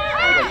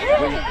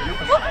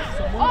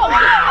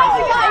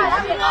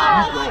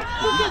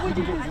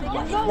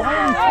 Why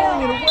are you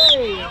throwing it away?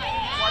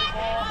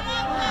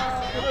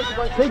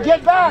 Hey, get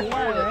back!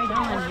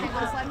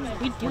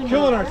 We're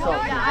killing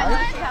ourselves.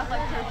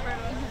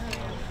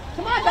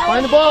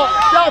 Find the ball.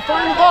 Stop,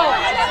 find the ball.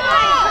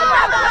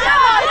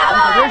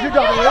 There's your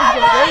double. There you go.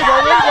 There you go.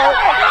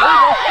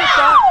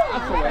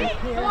 That's the way.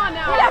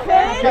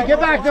 Okay, get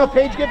back now,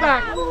 Paige. Get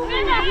back.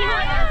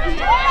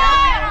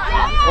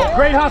 Oh,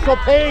 great hustle,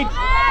 Paige.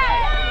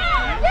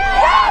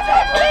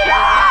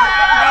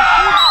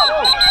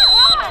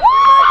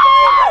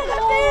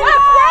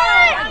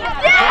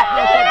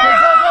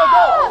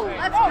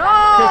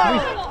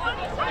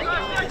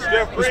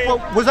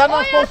 Was that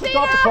not supposed to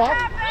stop the clock?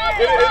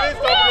 It is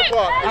stopping the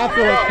clock.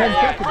 After like 10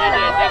 seconds.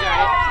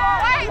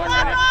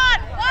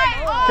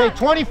 Okay,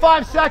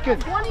 25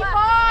 seconds.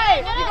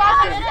 25.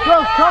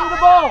 Girls, come to the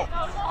ball.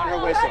 On her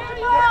whistle.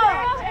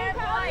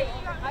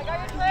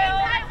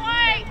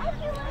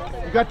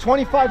 You got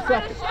 25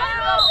 seconds. You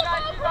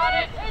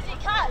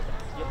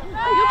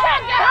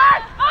can't get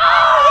hurt.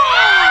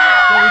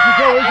 Go, Izzy,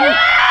 go, Izzy.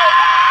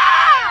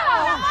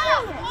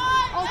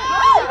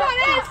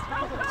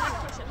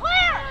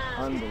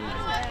 Unbelievable.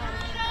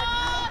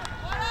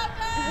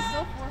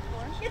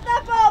 Get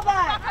that ball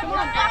back. Come on.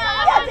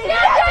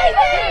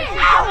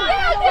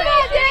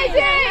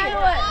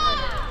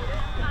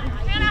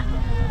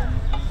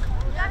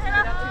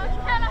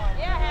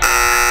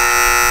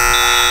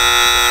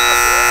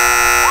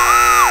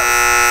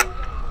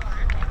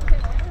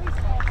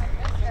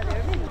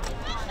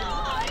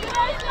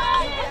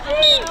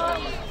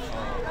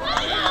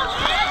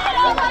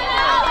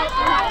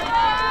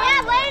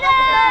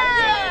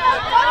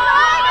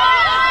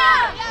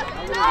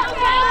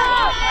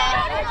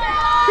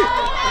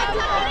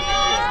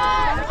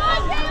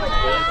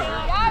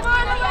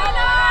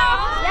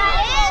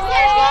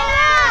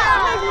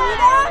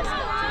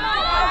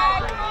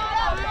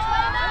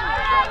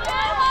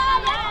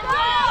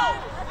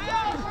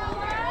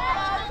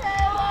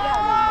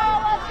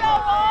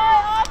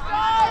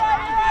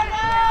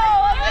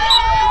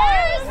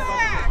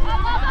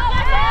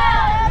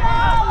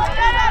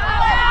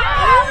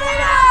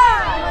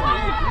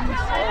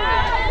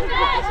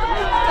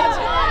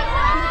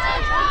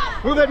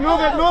 Move it, move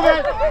it, move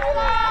it!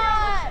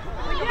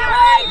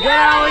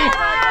 Yeah, Allie!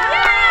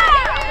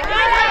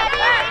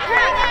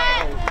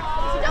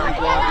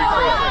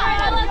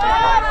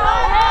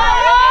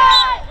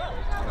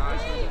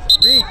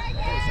 Reed,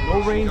 no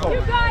rainbow.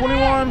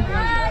 21.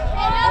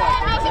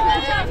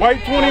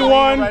 White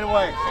 21. Right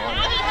away.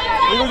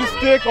 Leave the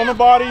stick on the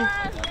body.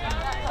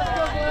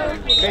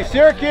 Okay,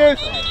 Syracuse.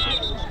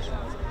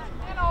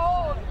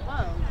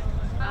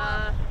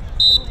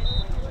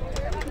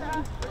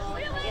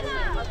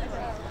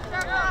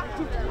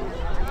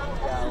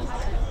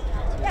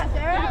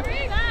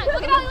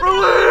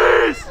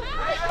 Release!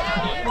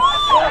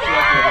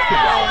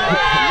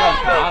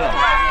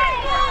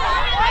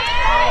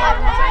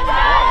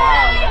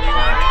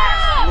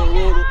 A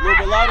little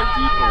bit louder,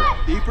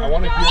 deeper. I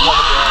want to give you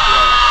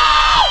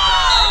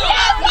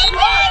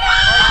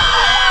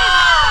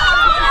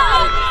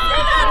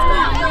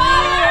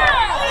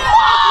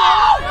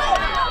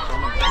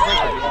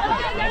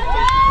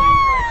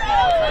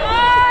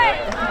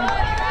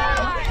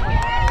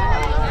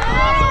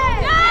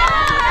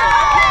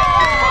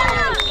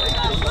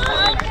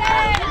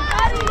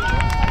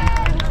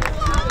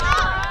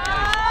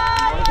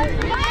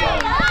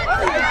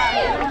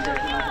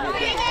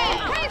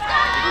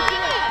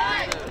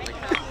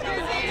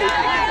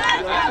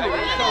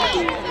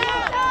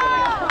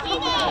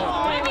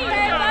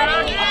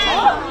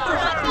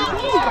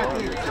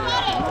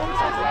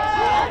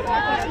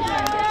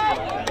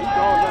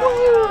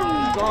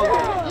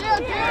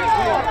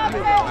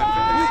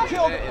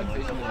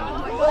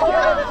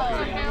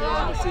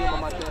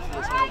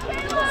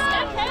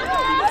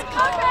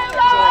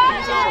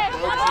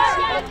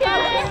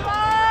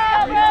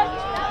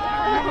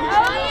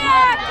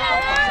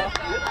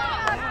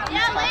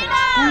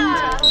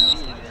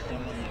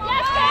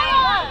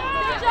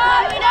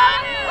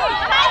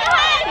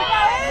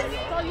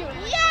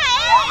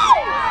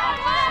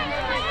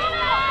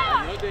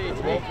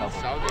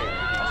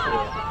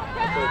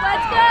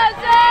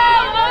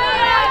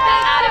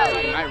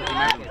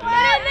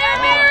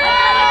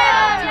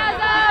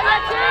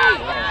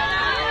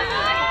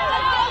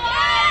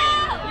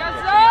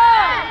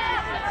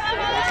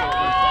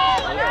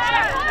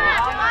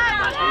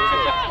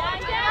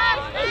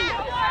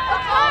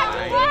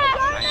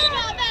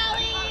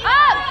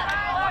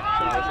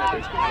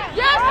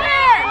Yes,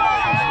 man!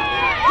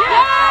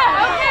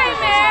 Yeah! Okay,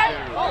 man!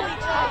 Oh,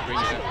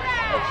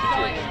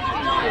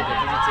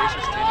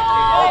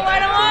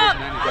 light him up!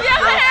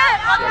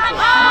 Yeah! Oh,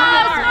 smart!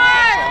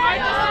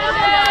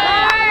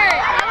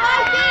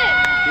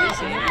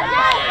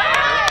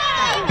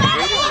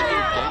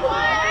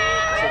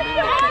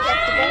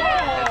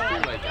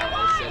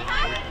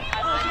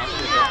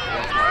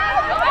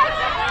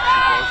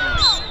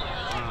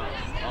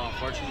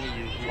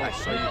 I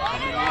saw you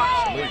coming in.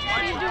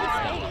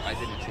 I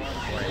didn't take the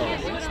play. She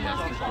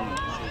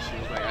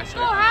was like, I saw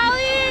you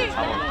Oh,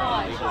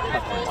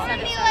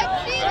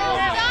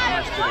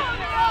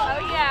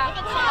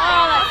 yeah.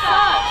 Oh, that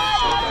sucks.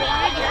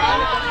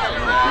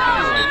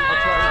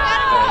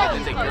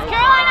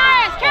 Caroline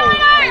Irons!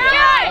 Caroline Irons!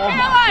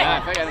 Caroline!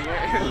 yeah, if I gotta get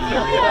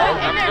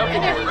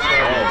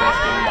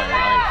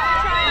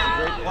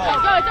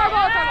Let's go, it's our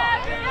ball, it's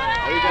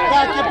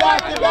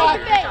our ball.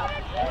 Get back.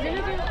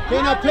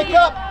 Dana, pick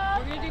up.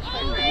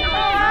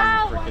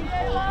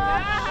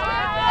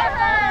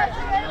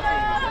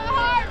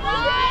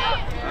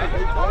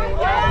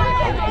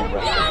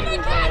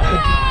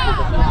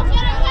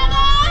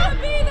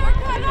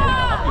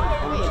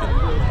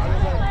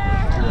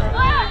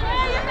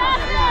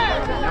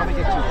 Now we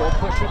get to don't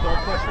push it.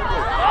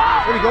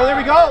 There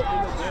we go.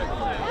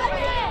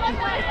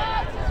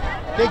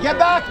 Okay, get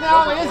back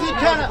now. Izzy,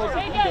 Kenna.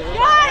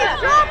 Guys,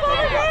 drop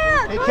over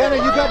here! Hey, Kenna,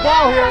 you got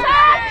ball here.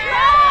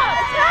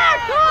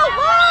 Attack! Go,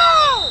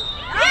 ball!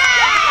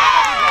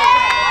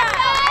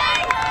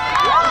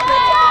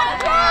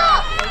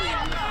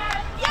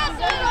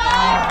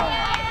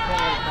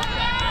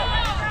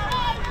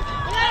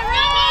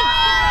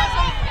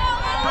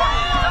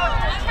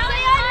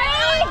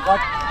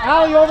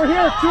 Allie, over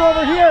here. 2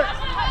 over here.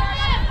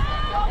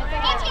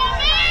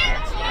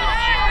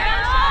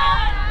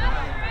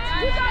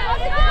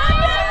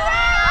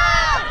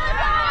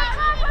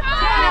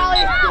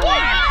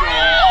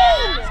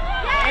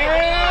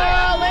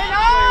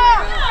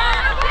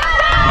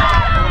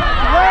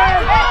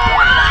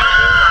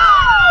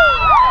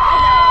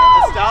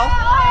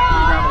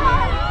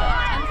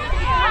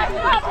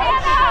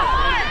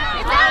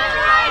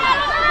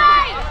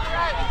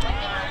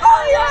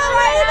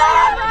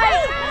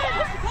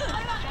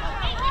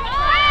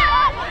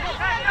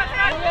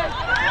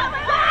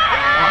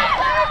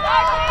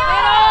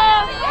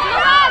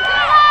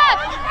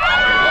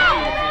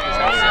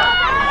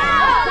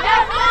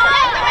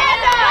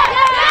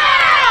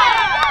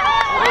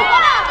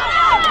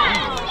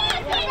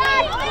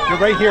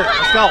 Right here,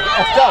 Estelle,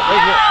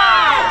 right here.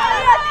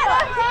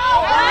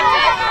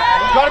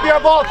 It's gotta be our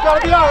ball, it's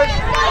gotta be ours.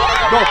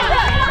 Go.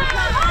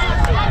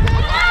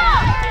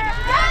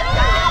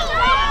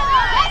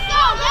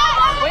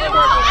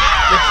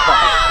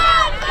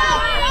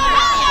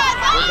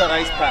 Where's that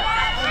ice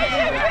pack?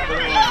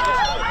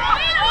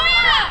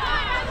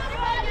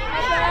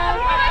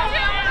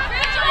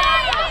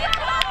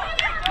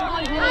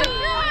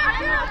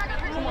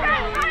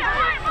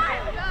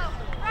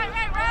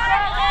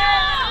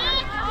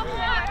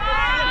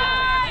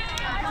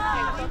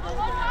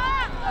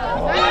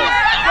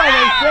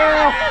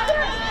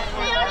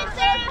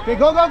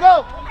 Okay,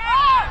 go.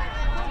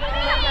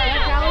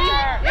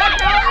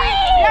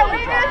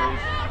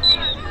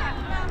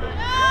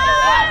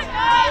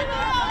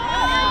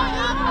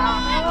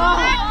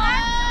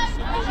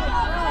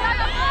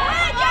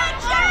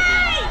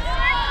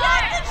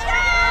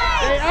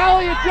 Hey,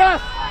 Allie,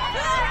 adjust.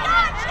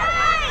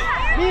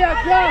 Mia,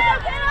 adjust.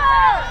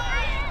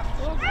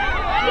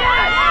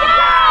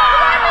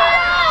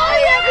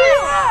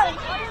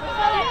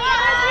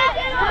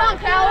 Come on,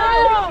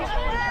 Callie.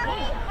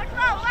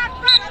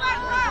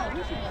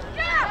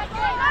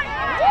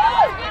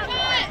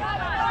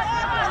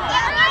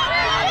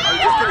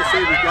 say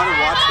we've got to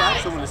watch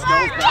that so when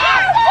Estelle's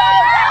back.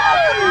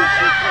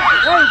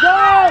 There you go!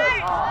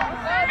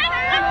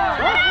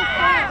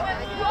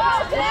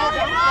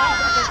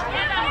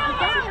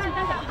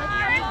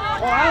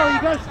 Oh, Allie, you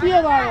got to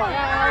steal that one.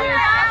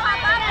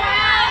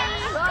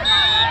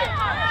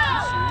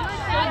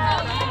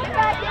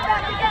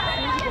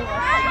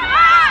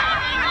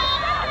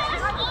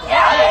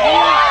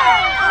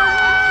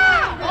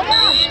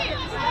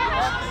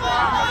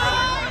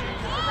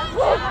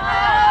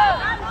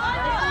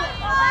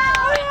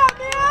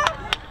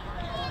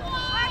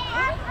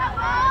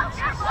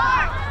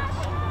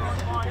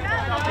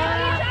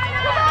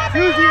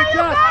 Susie,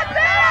 adjust!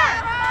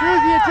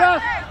 Susie,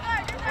 adjust!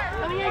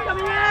 Coming in!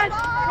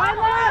 Right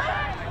left!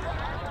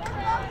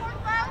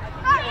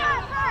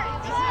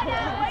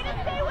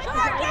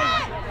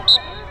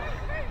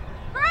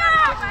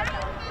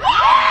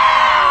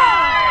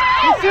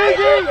 Hey,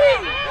 Susie!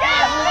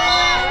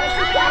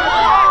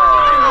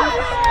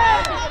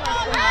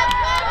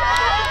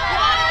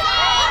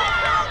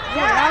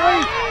 Yeah,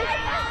 Allie!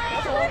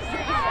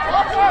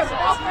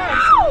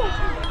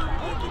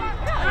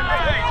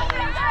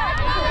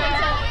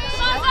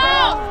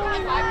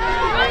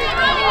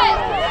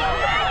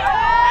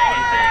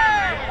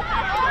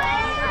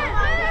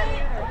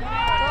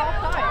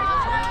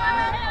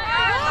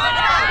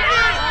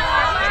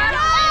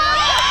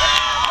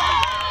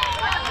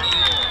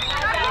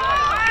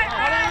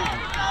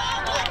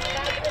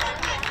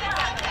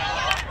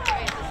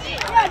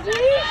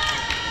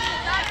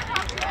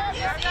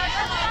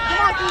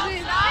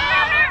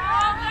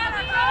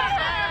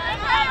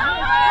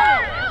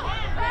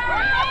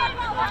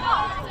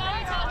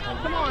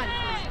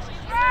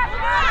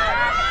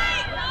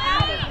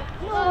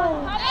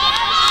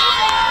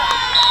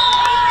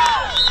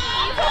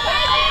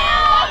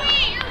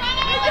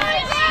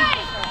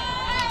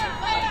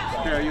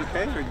 are you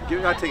okay? Or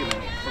you gotta take it.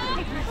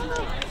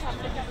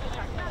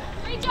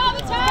 Great job,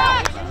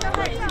 attack!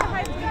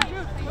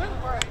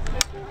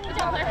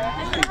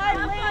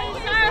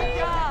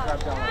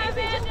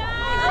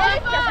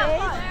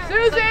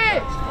 Susie!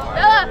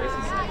 Bella!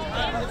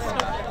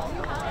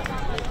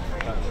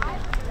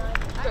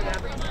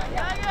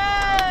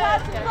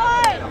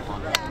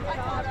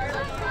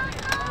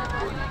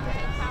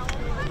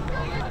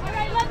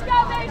 Let's go,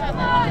 baby! Come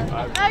on!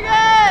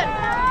 Megan!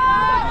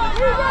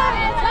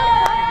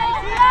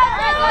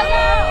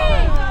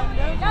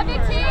 Got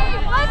big team!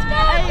 Let's go,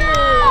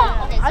 girl!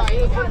 Okay, sorry.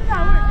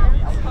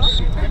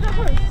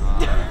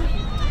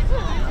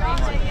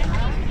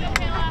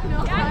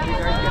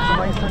 Get some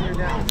ice on your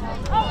neck.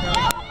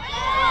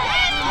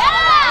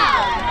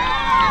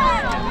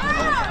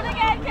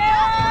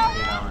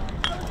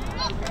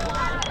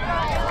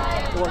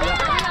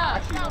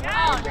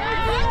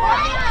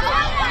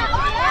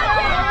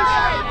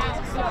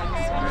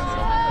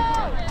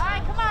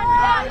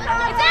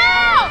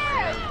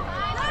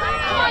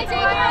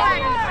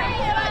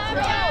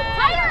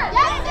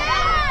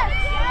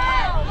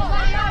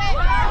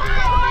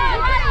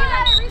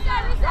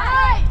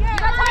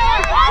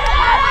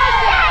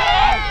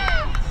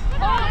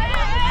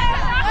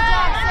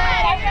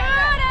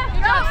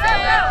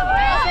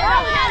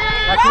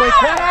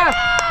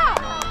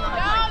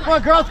 Come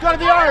on, girls, go to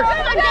the yard.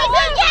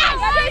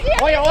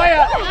 Oya,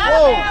 Oya.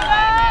 Whoa.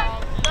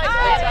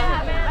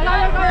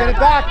 Get it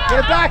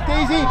back,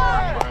 Daisy.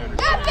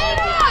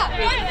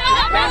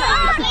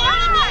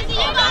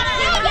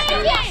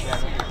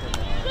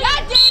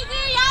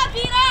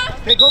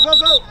 Okay, go.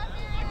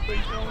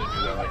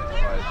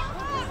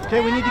 Okay,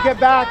 we need to get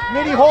back.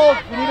 Midi hold.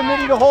 We need a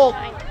midi to hold.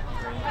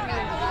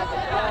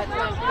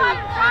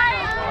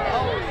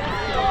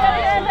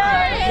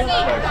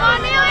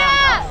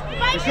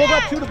 We still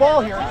got 2 to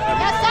ball here.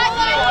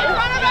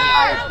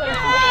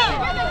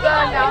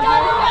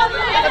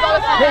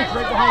 Paige,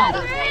 right behind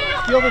you.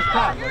 Steal this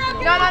pass.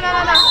 No.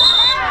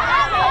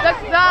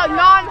 The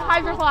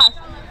non-Heiser class.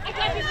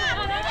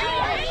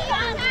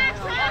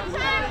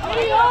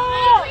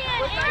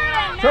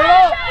 Turn it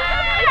up.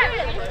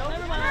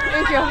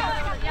 Thank you.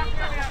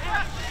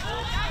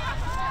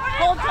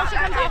 Hold till she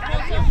comes off.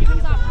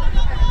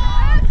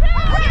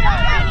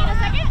 Need a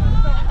second?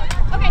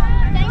 Okay,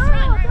 thanks,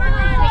 Ron.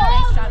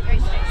 Nice job.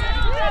 Great space.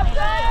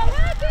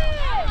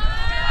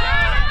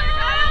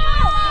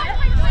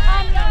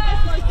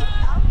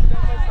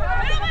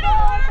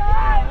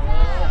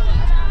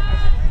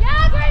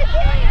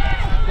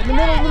 In the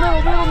middle.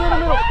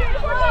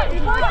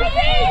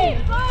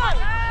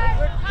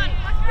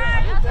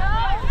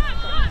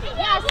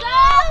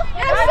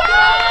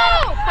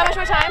 How much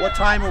more time? What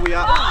time are we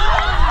up?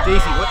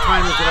 Daisy, what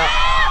time is it up?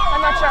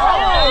 I'm not sure.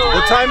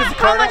 What time is the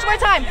card? How much more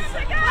time?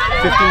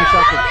 15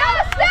 seconds.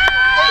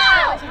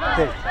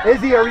 Okay,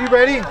 Izzy, are you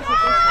ready?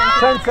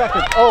 10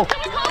 seconds. Oh.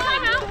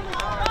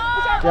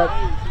 Yep.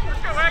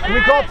 Can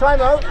we call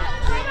timeout?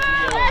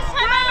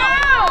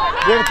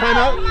 We have a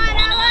timeout?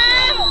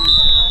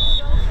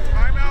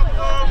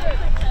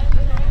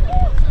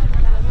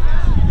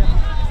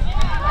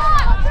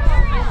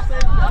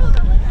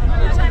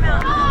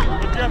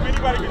 Jeff,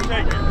 anybody can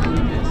take it.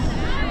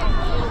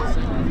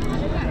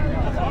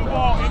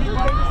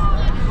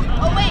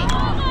 Oh wait,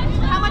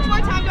 how much more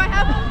time do I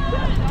have?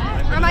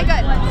 Or am I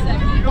good?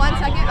 1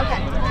 second.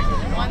 Okay.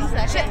 1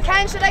 second.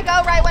 Ken, should I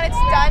go right when it's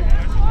done?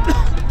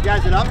 Yeah,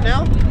 is it up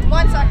now?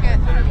 1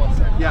 second.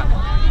 Yeah.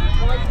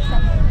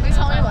 Please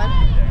hold me one.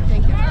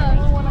 Thank you.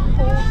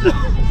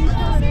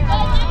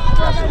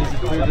 Yeah, so Izzy,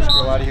 clear this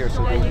girl out of here.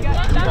 So here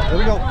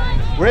we go.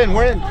 We're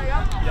in.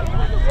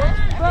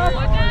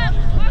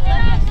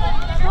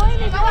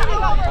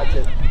 That's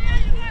it.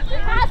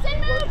 Pass and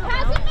move.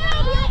 Here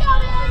we go,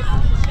 Liz.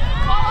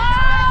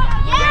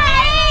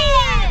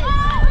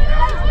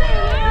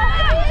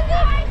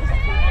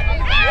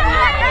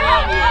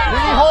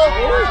 Mini hold.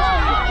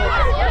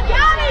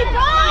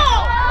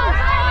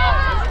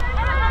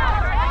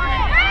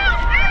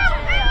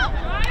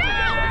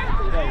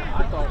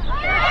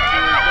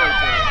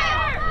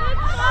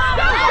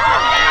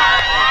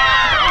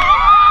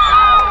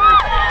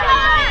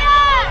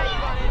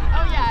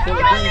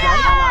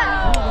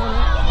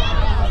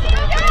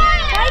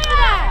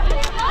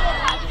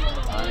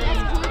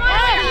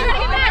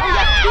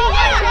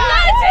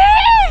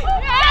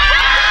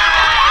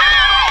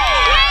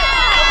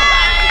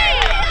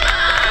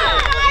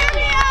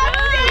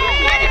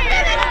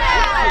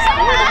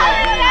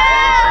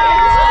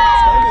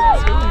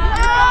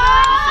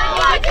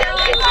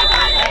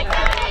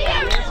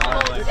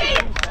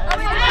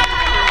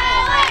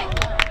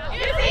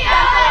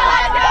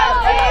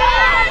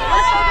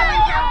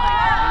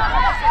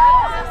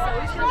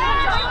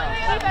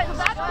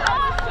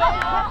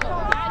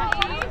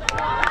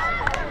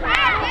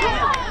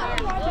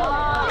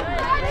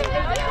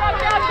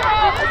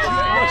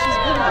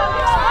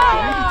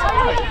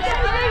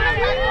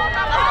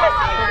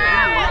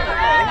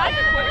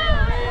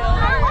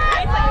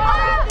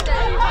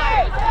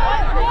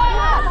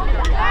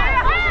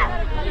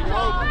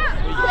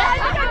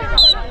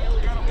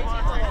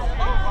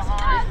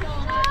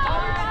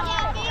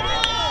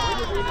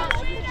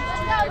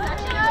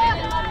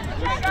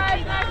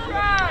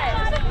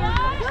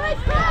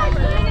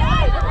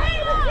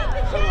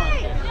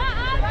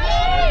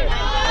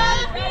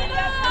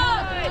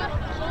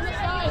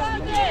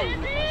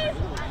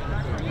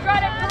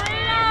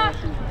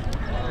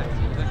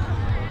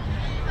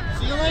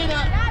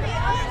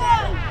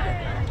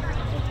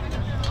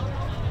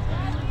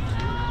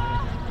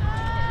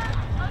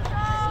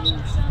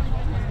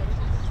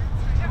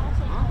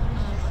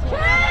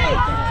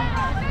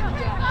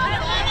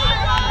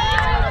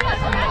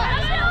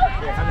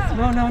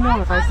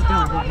 know if I sit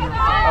down. Okay.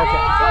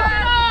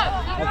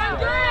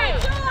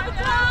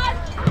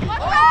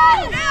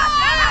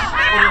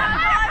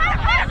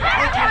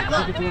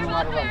 That's good. You're doing a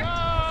lot of running.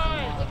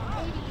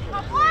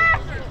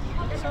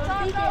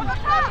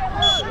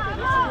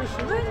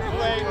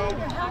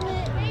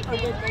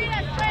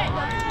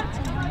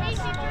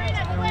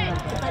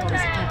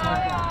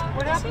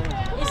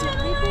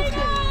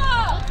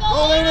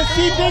 Go in and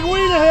see Big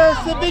Weena here.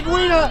 See Big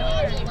Weena.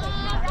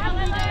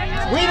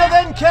 Weena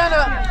then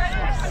Kenna.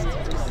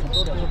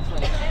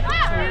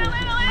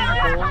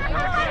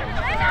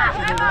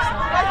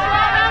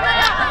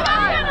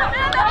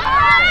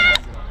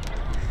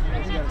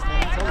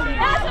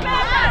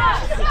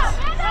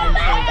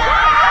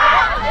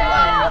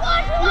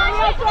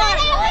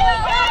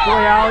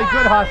 Boy, Allie,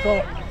 good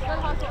hustle.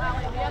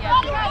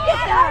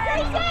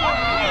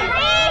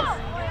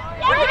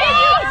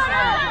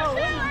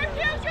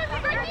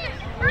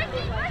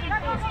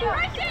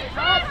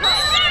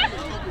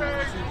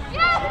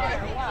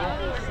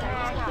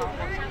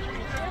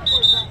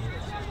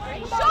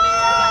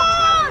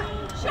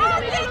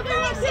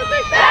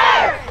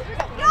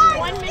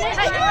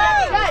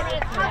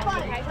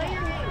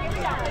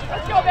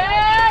 Let's go,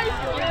 babe!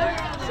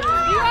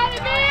 You ready,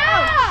 Mia?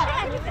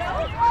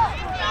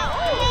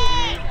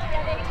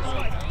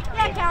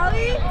 Yeah,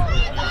 Callie.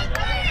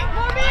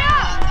 More Mia!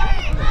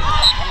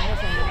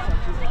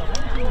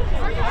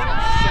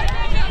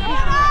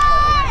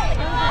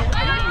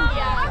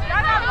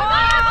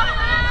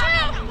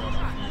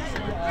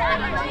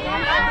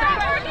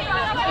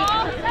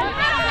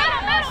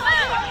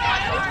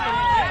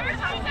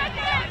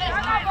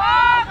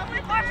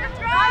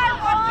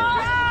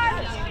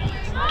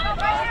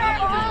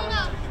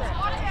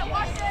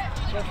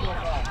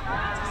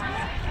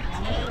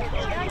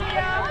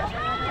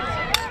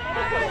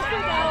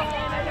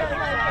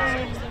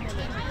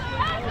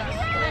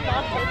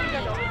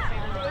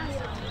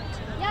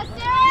 Yes,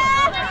 sir!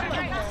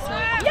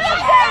 Yes,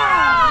 sir!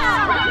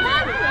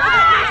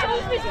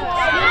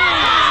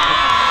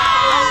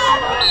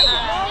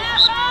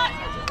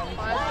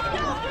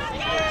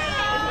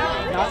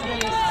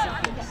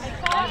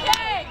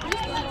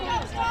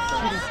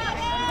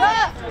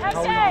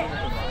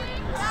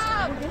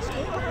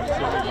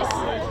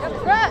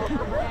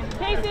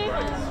 Casey!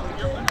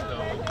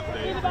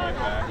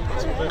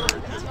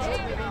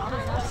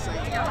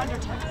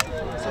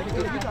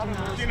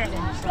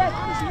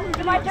 Is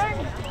it my turn?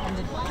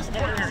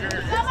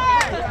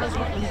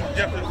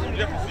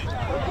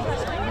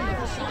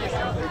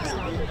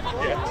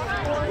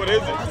 What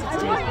is it?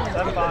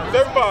 7-5.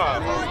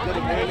 7-5.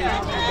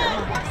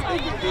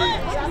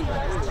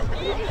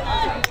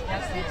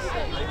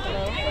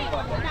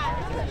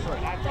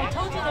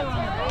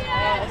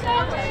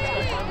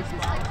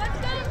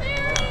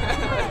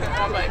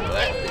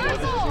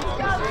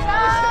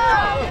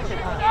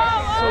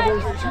 So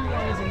there's 2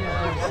 A's in there.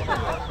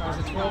 There's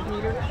a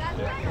 12-meter.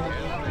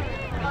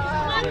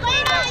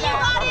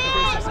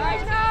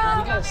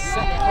 We got to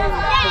set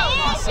forward.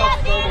 He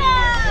self-floating in the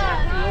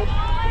field.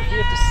 We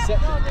have to set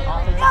the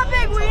offense. Yeah,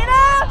 Big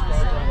Weena!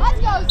 Let's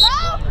go,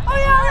 Zal! Oh,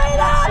 yeah,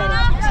 Weena!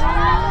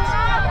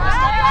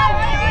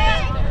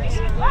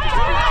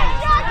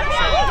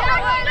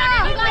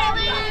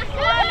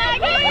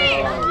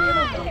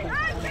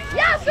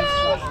 Yes, sir!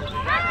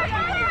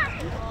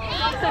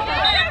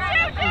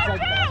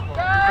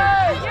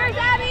 Here's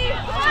Abby!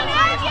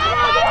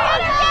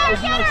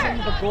 It's not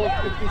setting the goal.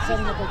 It's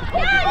setting up like a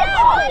goal.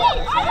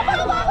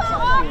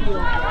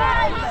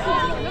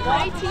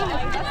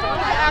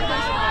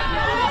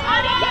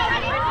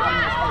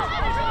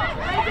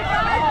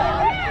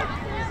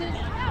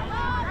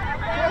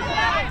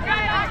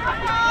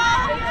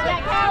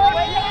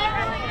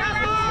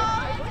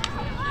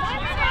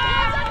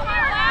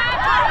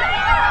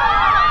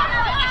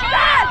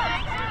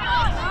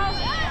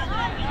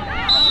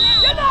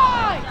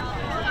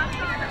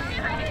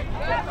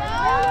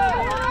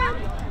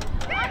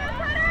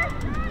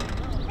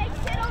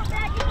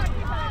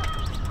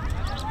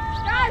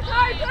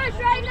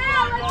 Right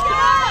now, let's go!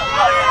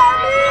 Oh yeah,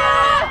 Mia!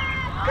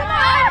 Come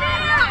on,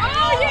 Mia!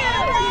 Oh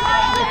yeah!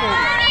 Let's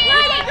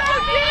go,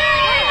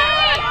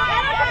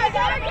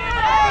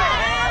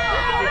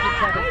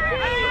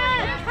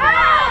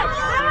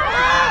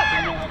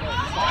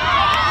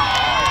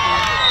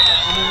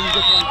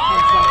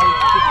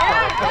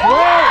 That's so clean!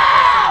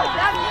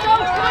 That is so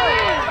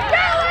clean!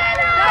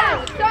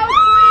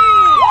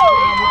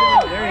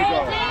 There you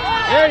go.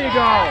 There you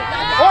go.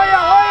 Oh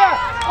yeah, oh yeah,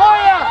 oh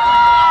yeah!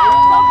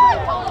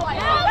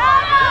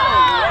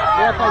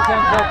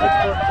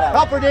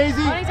 Help her,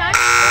 Daisy.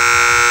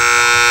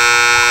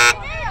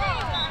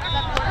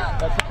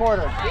 That's the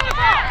quarter.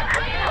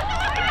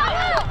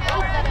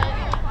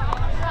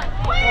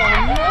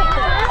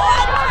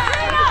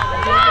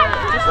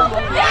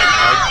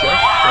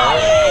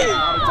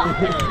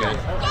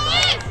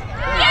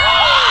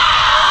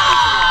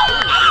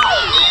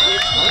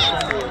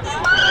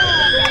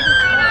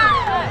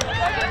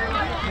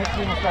 Next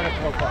team will start at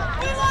 4 o'clock.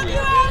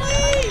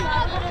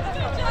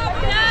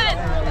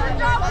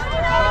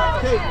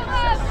 Okay.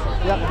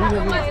 Yeah,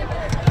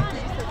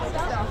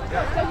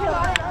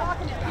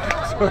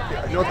 sorry,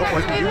 I know that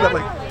like we do that,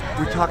 like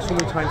we talk so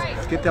many times,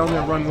 get down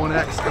there and run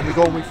 1X, and we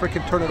go and we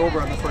freaking turn it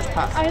over on the first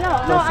pass. I know,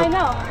 no, I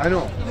know.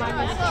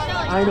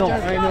 I know.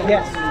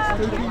 Yes.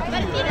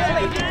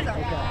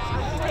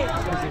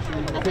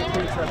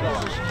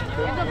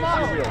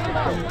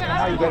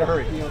 Now you better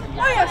hurry.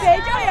 Oh yeah,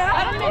 Paige, oh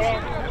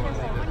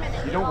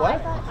yeah. You know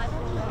what?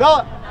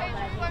 Bella!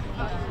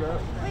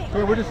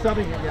 Hey, we're just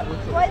subbing it. Yeah, we're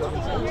subbing.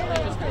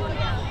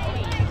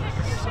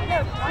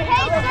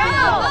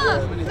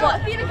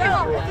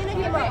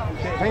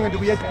 Hang on, do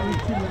we have 2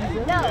 minutes?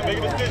 Make a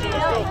decision,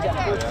 let's go.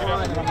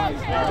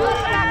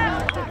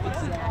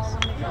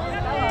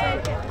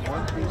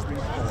 1, 2, 3,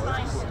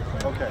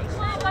 4. Okay.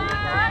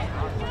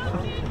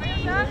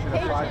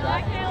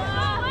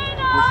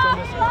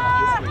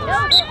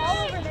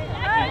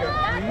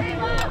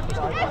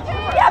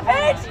 Yeah,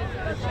 Paige!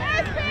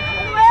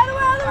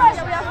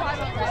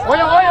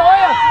 Oya, oya,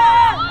 oya!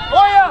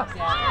 Oya!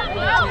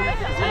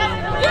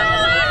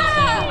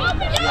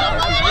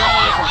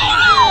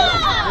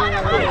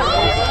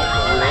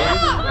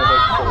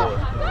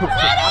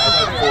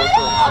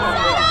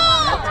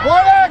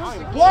 1X!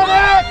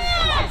 1X!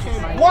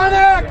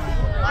 1X!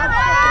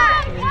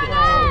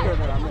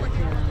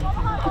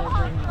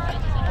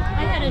 I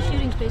had a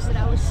shooting space that I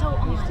was so on.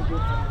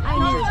 I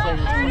knew it was going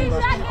to be the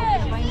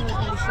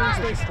shooting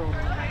space.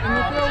 And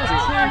the girl was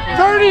changing.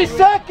 30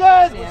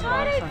 seconds!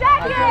 30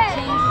 seconds!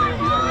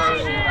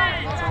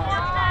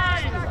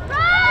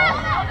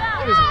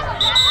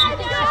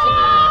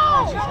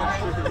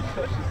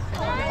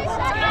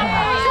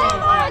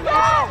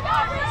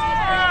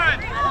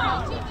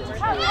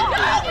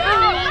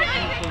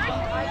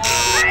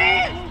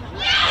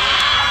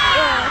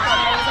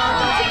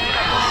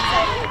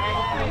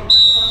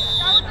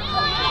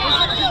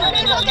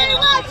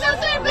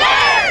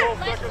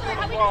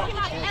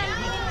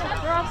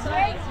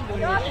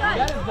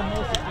 That is the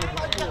most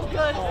important.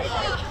 Good.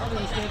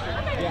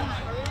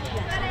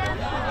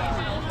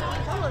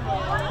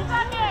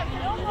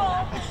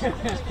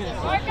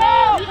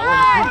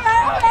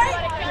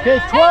 Okay,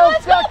 12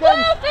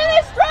 seconds.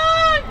 Finish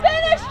strong!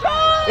 Finish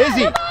strong!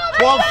 Izzy,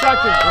 12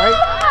 seconds, right?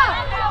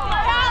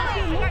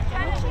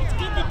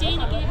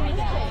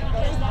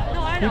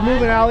 Keep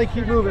moving, Allie,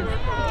 keep moving.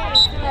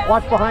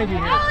 Watch behind you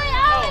here.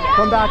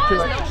 Come back to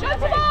it. Shoot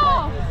the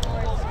ball!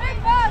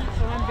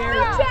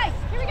 Chase!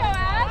 Here we go,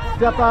 Ad.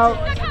 Step out.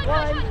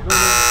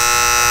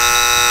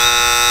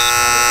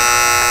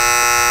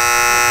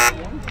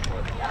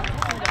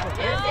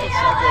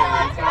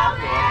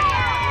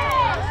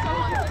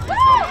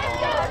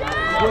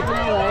 Lived in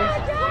LA,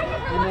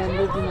 and then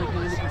lived in like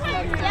 90%.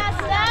 Yes,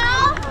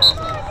 Sal!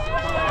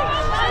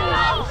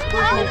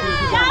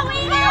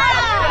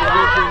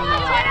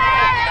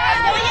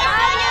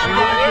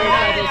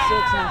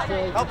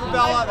 Help her,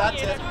 Bella,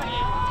 that's it.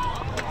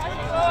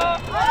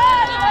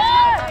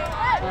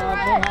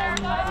 Manhattan,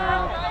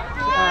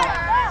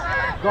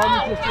 Garden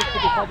District to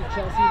decide to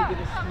Chelsea to get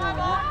a small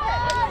map.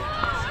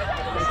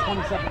 Like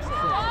 27 6.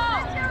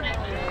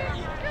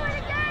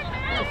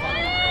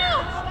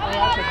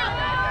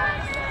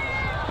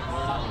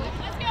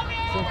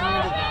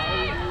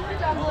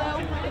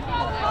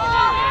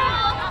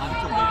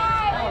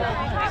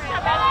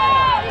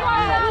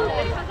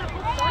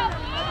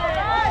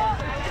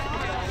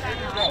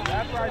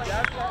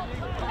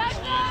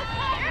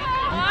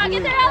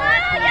 Get there, Ella!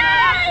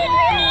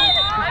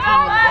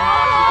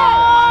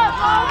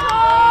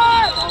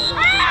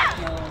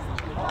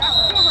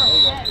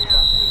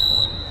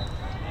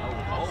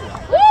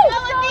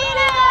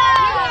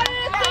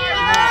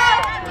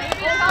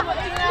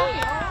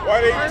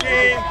 White 18.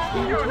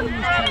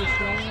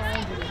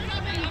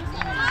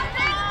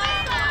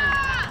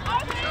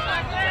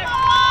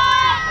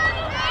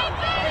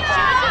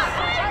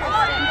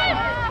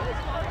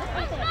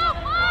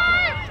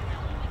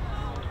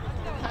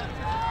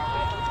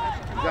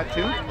 You got 2?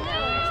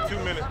 It's 2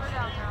 minutes.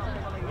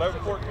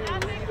 11-14.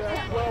 We need that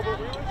 12, but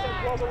we need that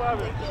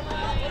 12-11.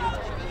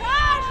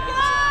 Gosh,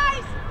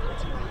 guys!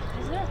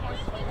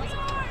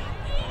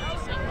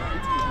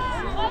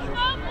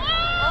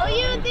 Oh,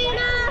 you,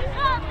 Dina!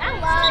 I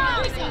love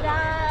you to see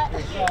that.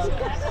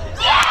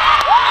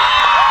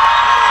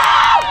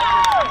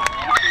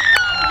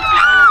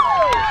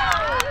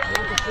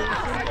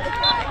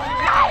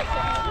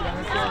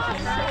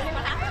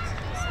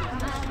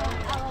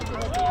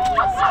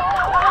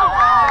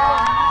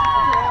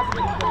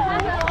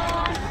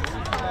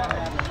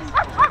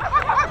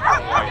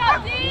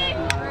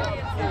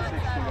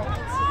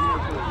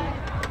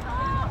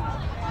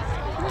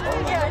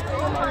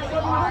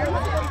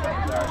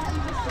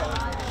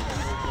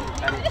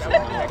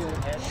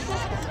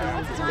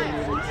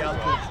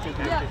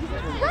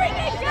 Bring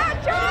it down,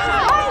 John!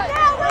 Oh,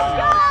 now, let's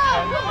go!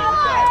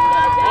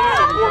 Only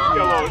the fourth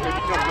yellow, it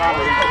becomes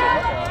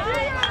non-reachable.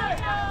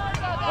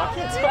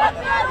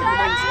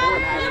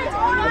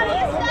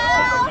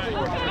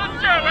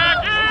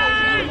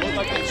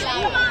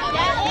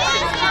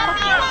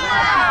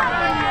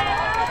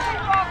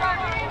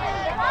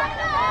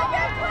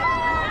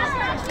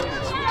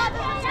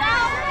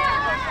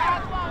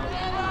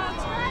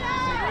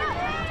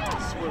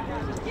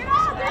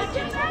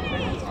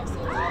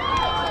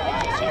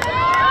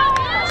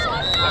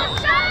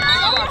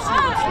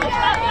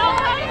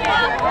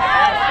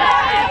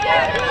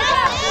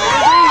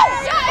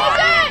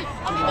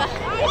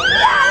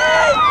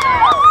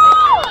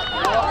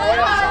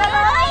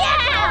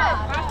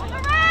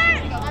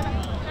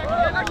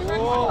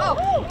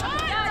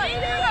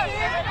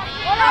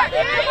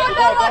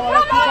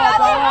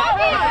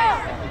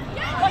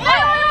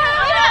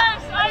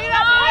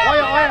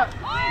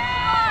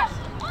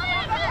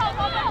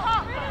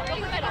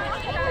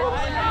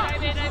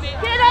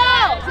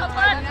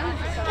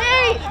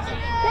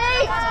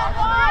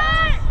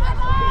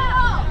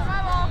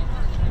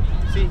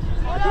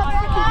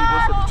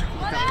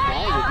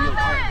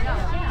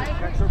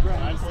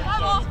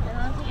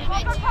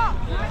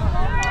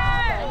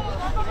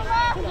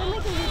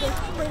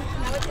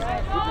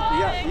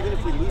 Yeah, even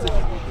if we lose it, we can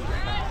get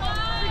back.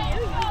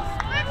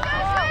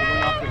 We're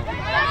not going to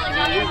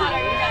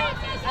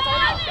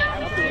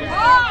lose it.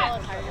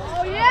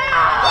 Oh, yeah!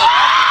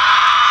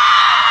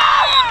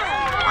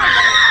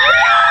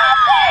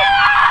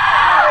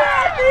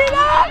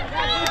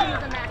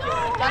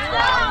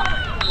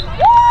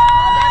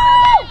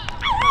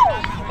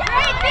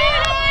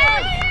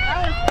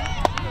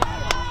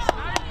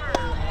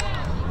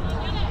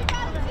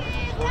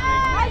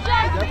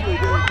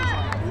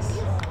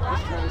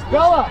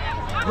 Bella,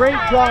 great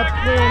job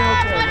clearing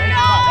out there.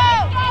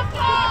 Nice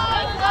cut.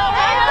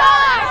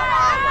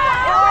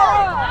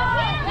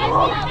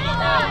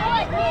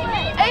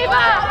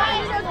 Ava!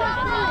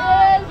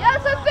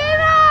 Yes,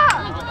 Athena!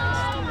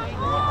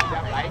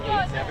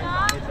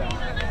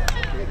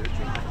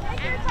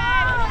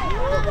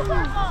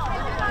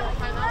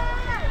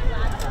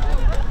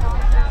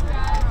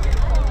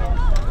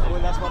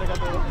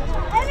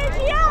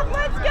 Energy up,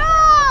 let's go!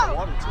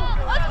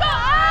 Let's go,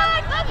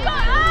 Alex! Let's go,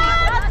 Alex!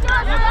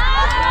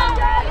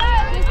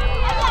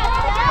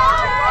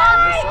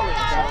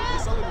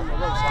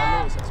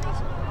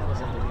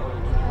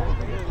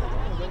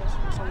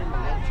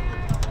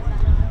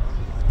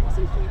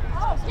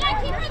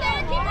 Yeah, keep her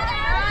there, keep her there!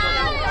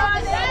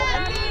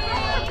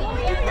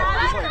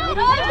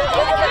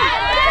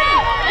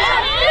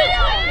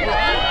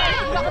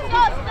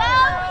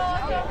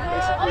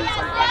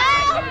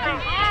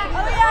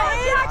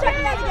 Check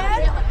that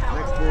again.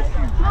 Next to a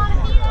few.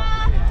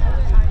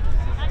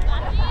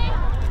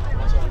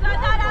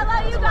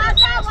 You got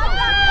that.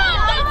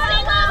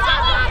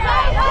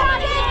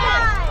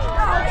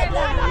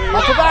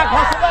 Hustle back,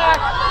 hustle back.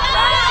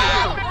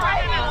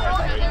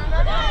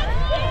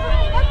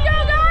 Let's go,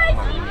 guys.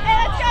 Hey,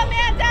 let's go,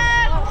 Amanda.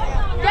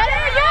 Get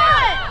her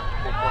again.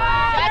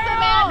 That's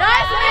Amanda.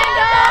 Nice,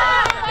 Amanda.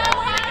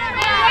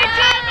 Great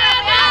job,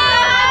 Amanda.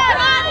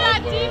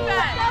 That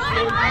defense.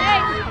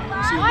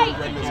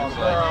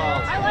 I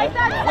like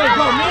that. Way to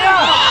go, Mia.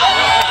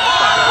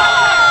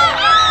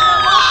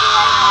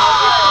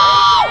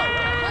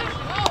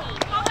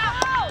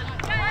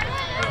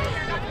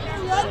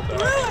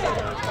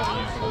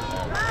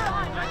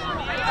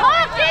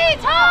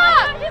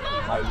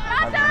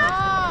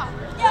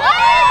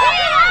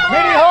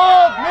 Mini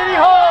hold, mini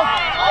hold.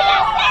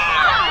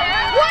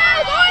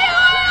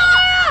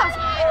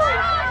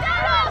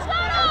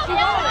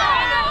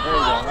 There we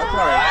go, that's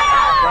all right.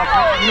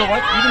 You know what?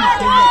 Even the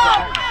team like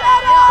that.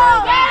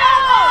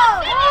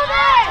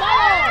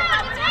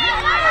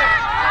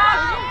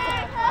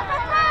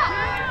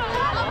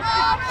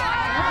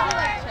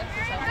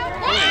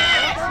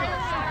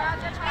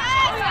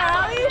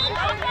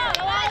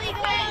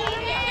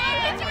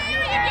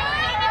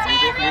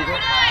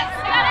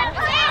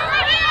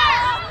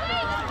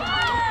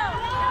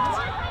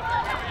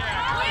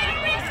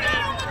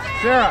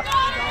 Sarah.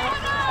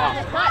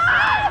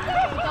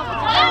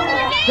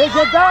 Okay,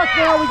 get back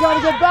now. We got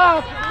to get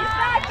back.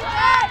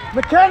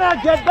 McKenna,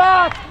 get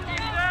back.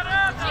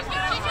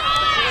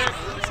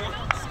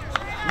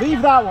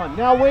 Leave that one.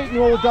 Now wait and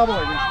we'll double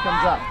it when she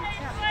comes up.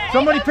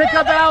 Somebody pick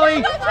up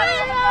Allie.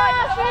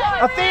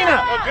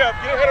 Athena. Oh, Jeff,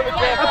 get ahead of it,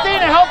 Jeff.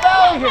 Athena, help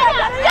Allie here.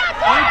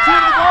 Lead two to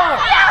the goal.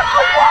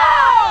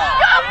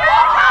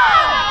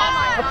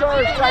 That's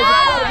ours, guys.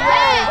 It's got to be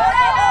ours.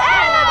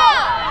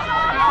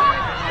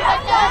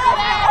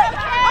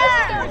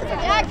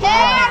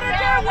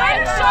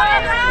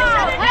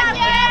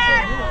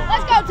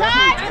 Let's go,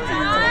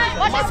 Ty!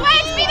 Watch the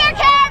switch! Be there,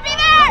 Karen! Be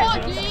there!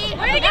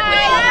 Where you get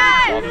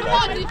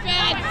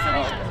defense!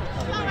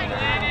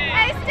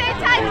 Hey, stay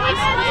tight,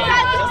 defense! You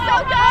guys look so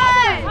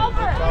good!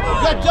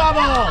 Good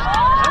double!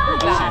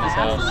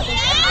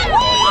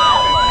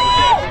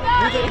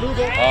 Move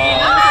it.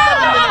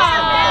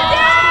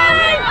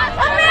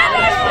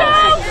 Amanda's so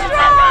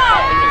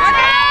strong!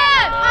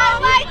 I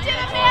liked it,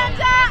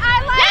 Amanda! I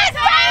liked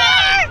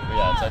it!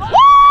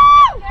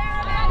 Woo!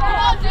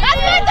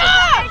 That's good,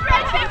 dog!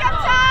 Great pickup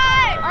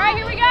time! All right,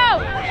 here we go!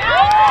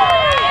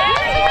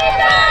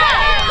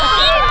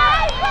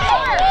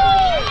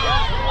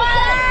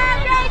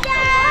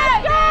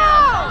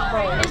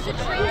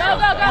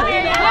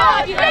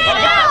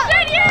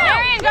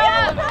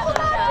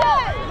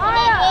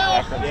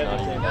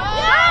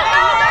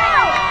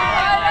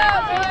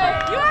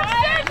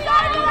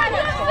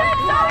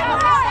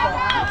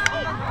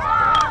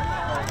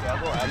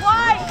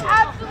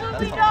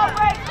 Absolutely no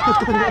break.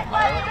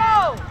 Let it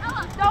go.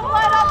 Don't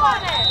let up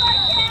on it.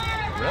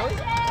 Really?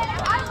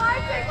 I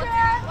like it,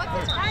 Jen.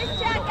 Nice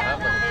check,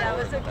 Emma. That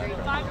was a great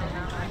one.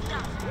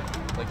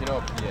 Like, you know,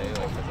 a PA,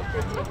 like, has a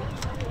big in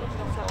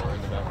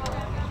the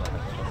background.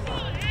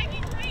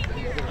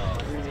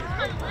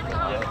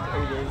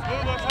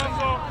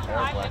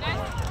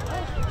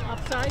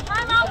 Upside.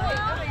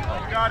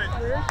 Got it.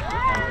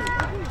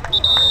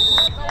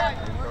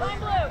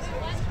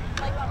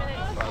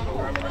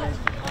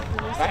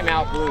 Time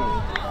out, blue.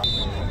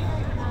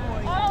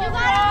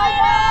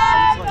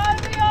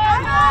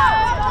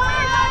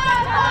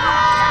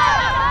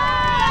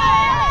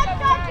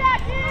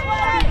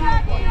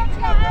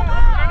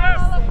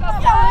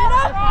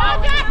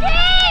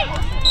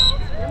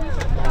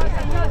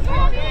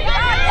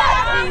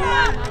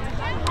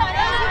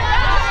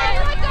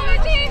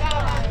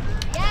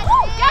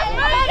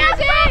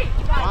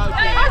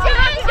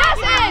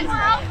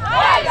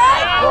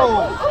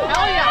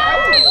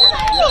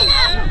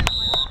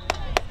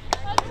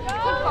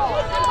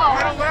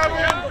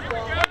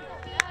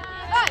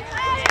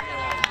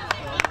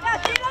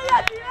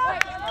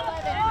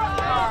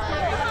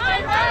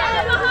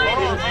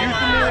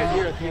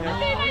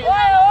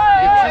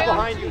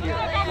 Behind you here.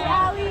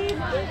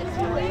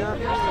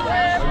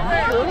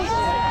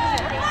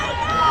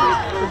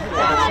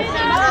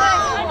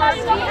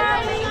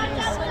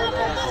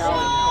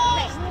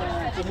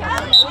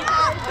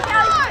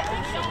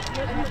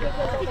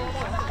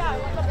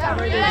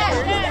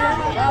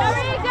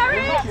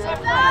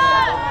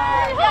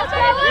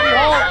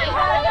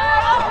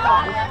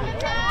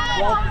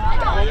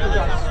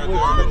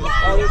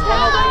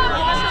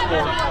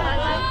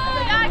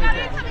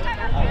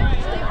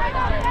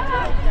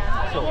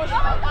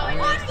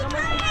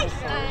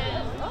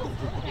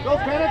 Go,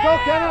 Kenna, go,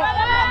 Kenna!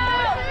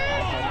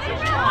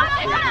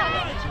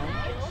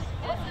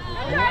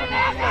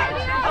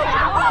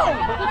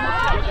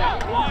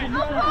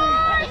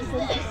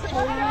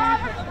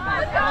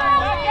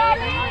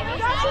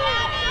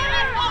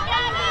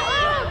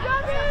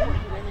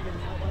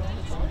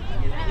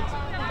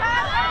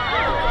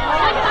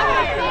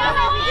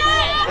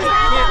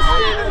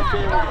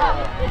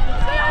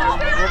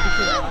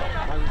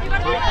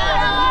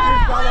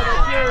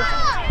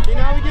 Okay,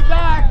 now we get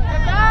back.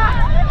 Get back.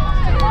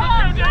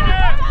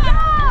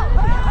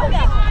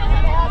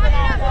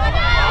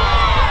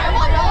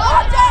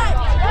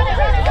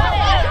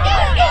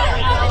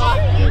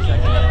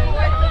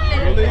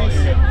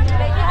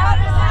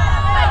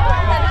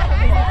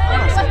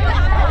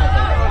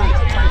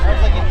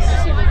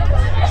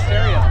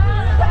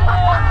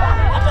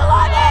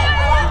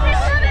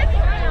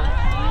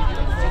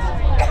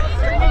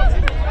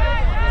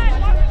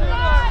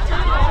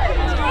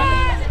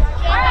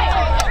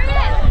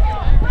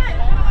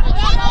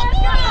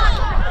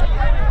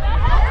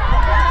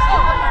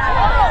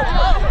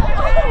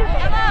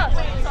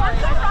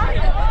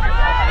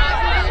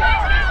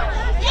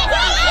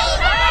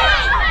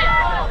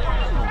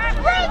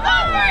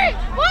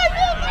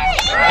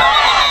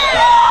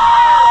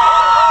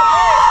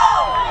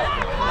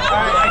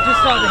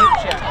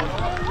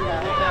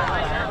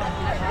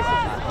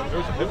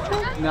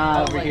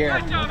 Nah, over here.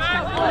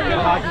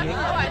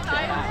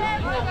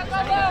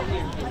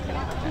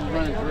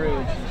 Running through.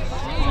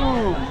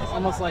 It's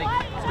almost like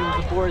there was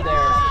a board there. It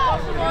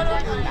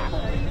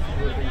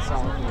would have been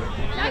solid.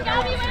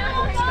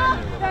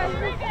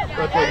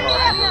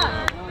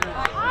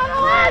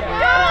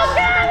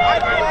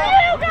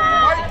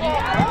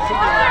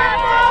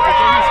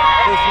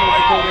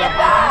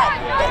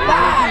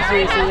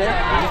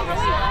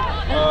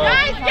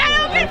 Guys, get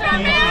open from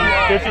me!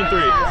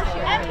 15-3.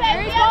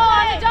 There you go,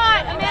 on the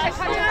dot. Amanda,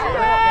 cut it out.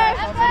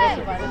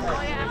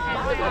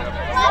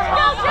 Let's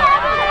go,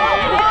 Travis! Go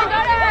to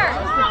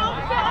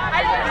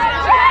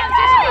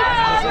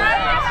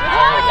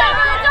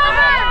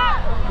her!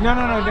 No,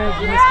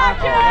 Miss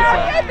Hockey.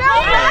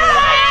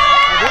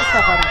 This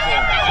stuff I don't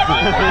care.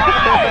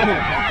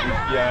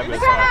 Yeah, I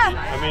miss hockey.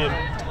 I mean,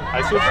 I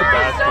switched to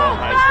basketball in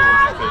high school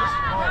just because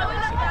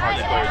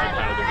hockey players are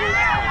kind of the worst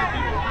kind of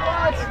people.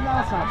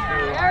 That's not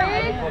true.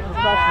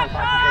 Professional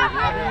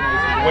hockey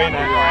players. Way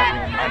not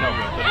right. I know,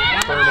 but the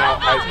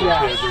burnout high school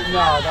kids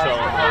are so.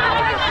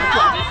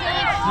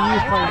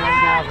 He's playing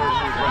right now versus.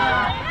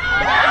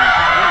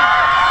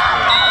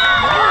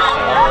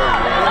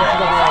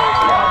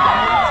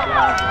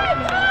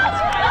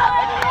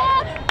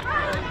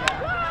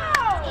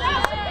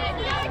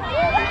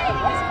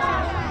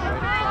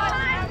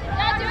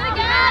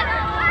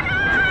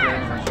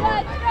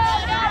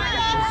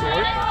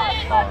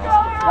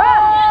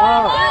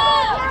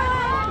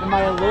 Am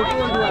I a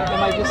local or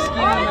am I just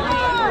skiing on the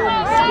or am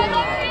I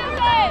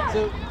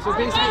skiing? So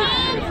basically,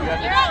 if you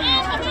have to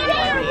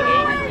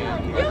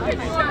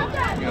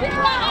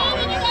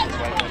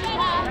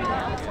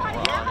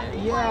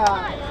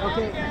yeah,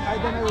 okay.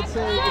 Then I would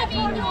say if you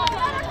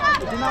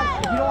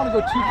don't want to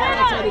go too far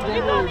outside of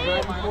Denver, you're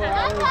driving 4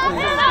 hours.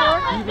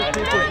 Beaver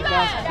Creek is the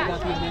best because you got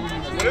the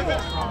amenities of the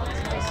restaurants.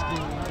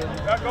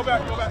 Go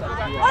back.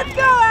 Let's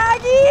go,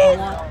 Aggies!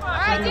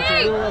 Something that's a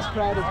little less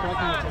crowded, but I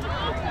think it's like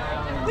a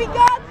town. We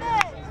got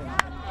this!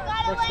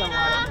 Breck's got a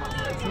lot of,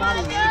 it's not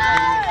a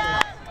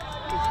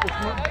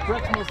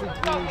Breck's mostly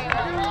green and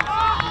blues.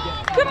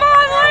 Come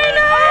on,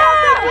 Lena!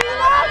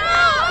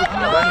 If you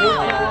want to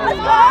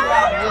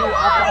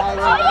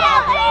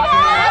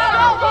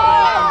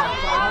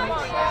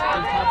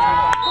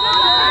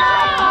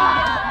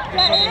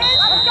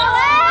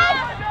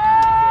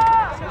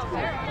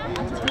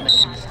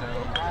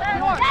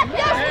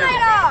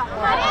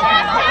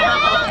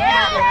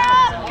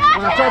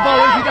our ball,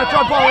 Izzy. That's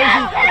our ball,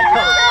 Izzy.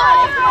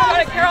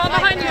 Got it, Carol. I'm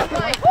behind you.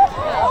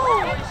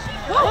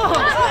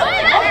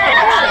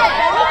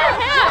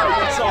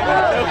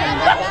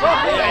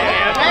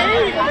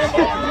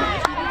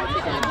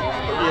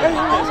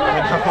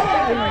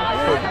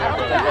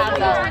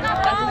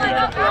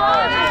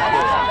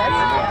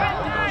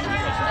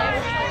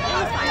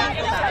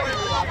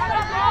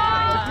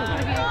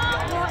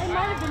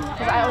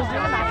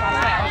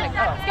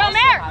 Go,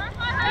 Mare!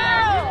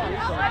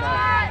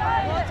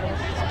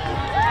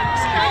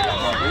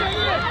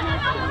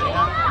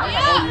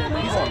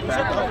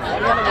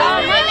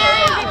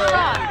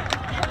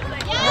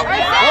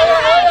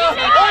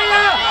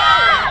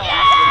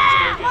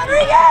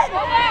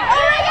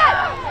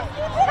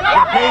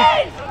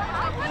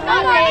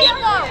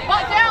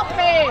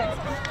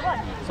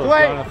 So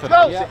wait,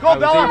 go,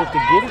 Bella. To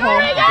get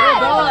home.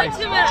 It's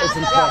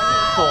impressive.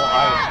 So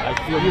I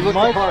feel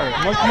much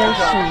more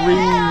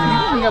serene.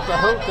 You got the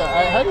hook.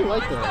 How do you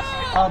like those?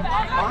 I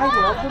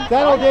love them.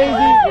 Settle,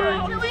 Daisy.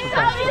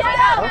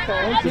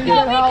 Okay. She's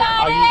gonna help.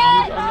 I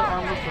use Under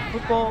Armour for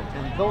football,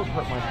 and those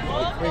hurt my feet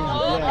like crazy.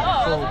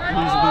 Yeah. So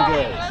these would be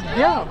good.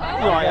 Yeah.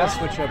 No, I asked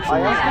switch up. I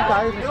asked the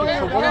guys, I said,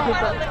 so what is it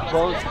that?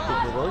 Well, it's because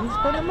we're willing to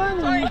spend the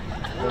money.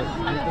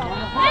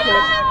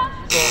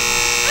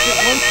 So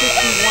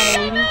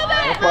 160, 180.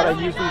 That's what I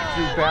use them to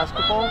do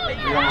basketball. And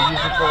I use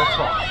them for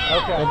lacrosse.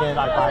 Okay. And then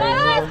I buy a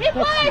new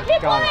one next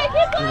year. Got it.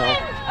 You know.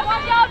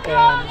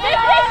 And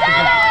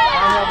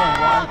I have a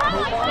long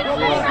coat. So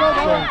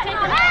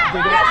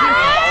they don't teach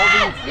all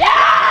these.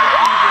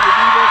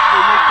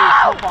 They make their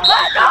coat box.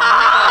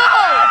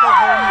 Go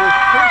home with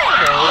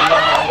Crisco.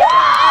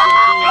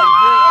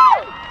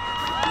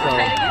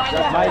 So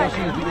my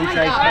issue is the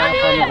HI cap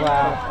on the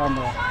glass.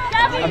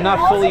 I'm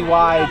not fully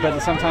wide, but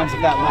sometimes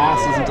if that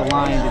last isn't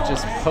aligned, it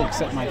just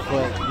pokes at my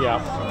foot. Yeah.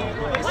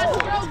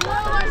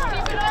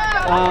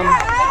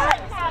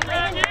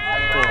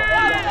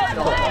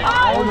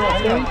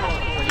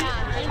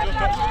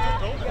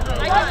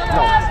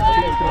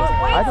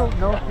 I don't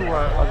know who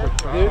our other.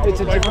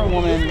 It's a different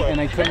woman, and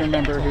I couldn't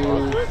remember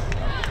who.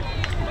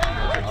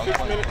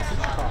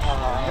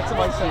 That's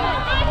about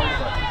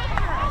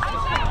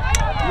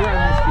you're on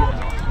this field,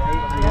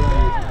 right?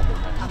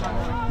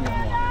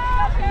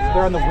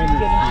 They're on the wing.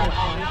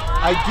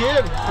 I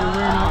did. You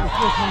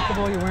feel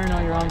comfortable? You're wearing all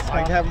your own stuff.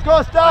 I have.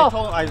 Go, Steph!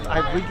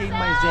 I've regained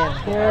my zen.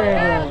 There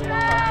it is.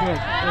 Good.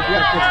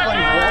 Yeah, it's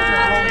funny. Walter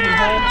drove me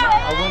home.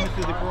 I went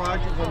into the garage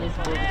and went into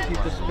where to see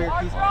the spare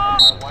piece.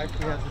 My wife,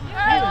 she has them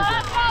feelings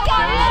in.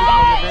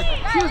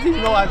 She doesn't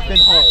even know I've been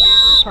home.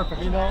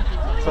 Perfect. You know?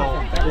 So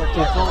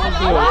it's all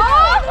good.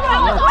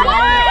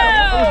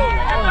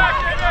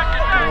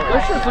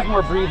 This shirt's looking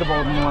more breathable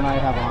than the one I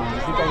have on. I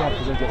think I have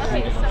to go get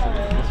breathable.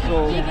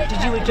 So,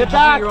 Did you get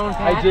back. your own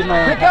pack? I did my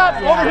own. Pick up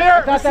over here.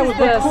 I thought that was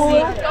the cool.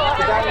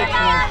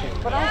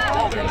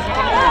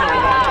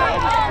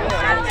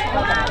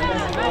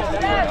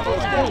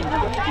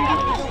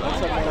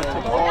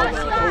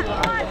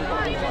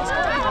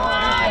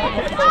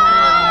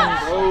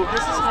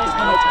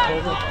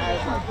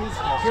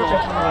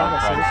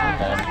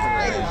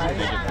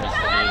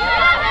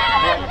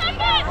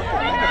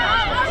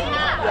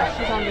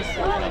 She's on this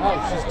side. Oh,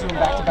 she's doing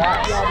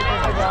back-to-backs? Yeah,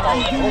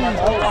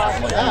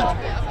 because of that.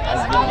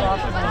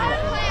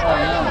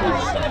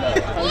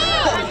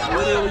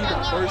 Literally the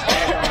first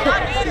time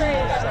I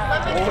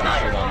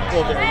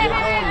well, there you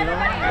go, you know,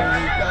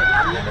 and you've got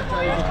the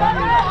energizer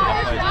coming.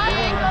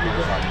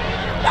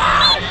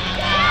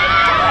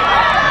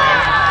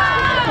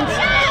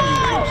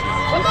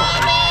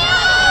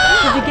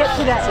 Did you get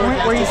to that point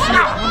where you see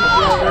it?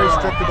 Yeah, very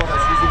strict about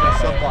that season that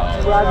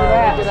sub-box. Roger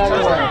that. Get out of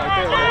the way.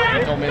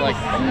 They told me like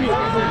I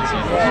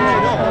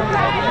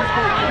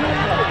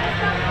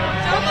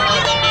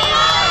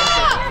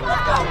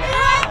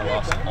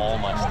lost all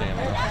my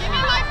stamina.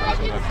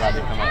 So I tried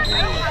to come up here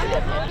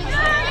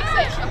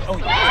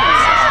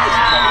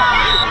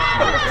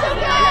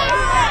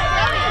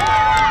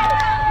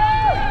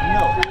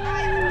No.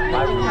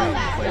 My roommate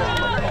plays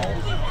golf.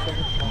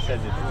 He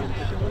says it's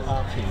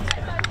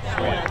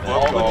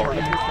all the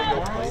tournaments they go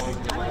play.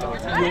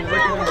 He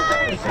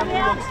kind of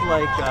looks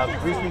like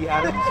Grizzly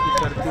Adams. He's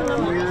got a big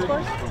beard.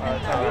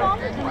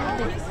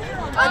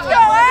 Let's go,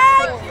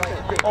 Ed!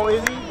 Oh,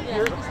 is he?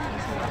 Here?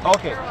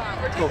 Okay.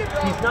 So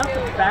he's not the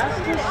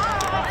fastest,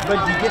 but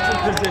he gets in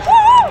position.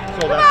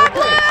 So that's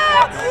okay.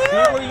 Be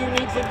where you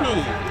need to be.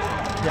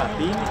 Yeah,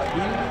 be where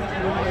you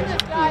need to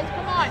be. Guys,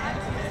 come on.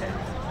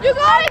 You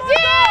got it, D!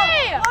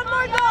 One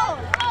more goal!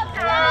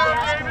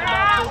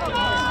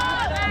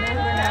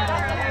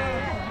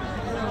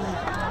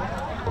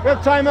 We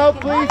have timeout,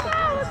 please.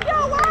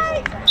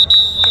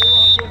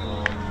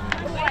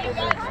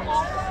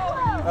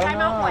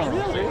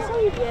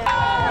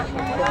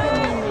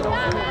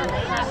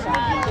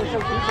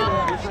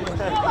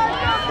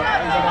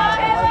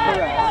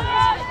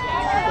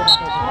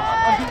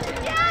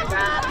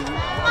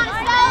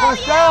 Come on,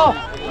 Stell.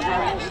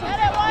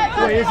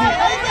 Wait, is he?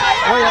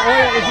 Oya,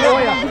 is he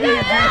Oya?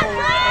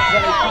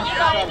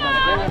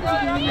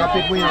 Got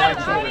big wing on right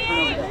shoulder.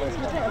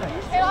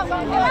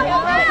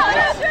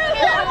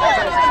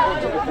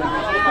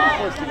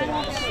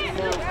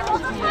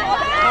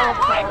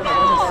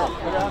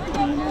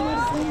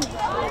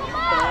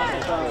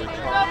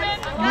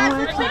 No,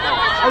 actually,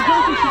 I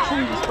don't think she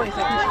changed his place.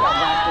 I think she got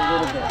whacked a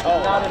little bit.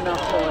 Not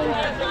enough to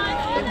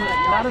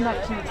not enough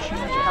to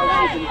change how we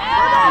had been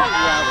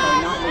throughout by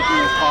not making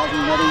a pause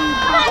and letting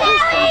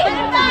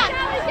contact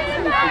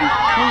keeping it pretty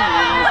clean. And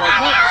I was like,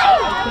 what?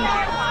 I think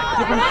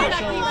different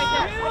officials,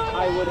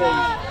 I would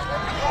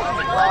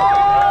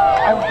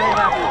very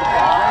happy with that.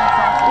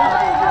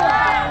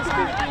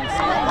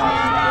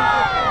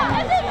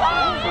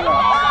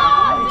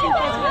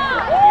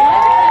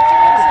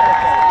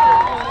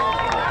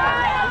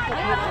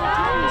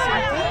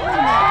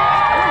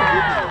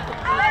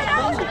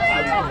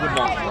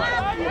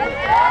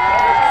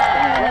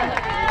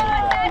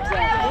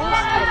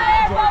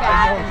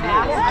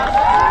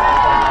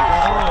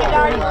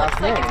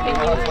 Like it's been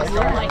used for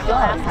like the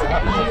last couple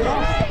of years. I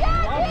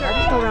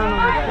just go around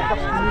and pick up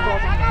some new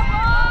balls.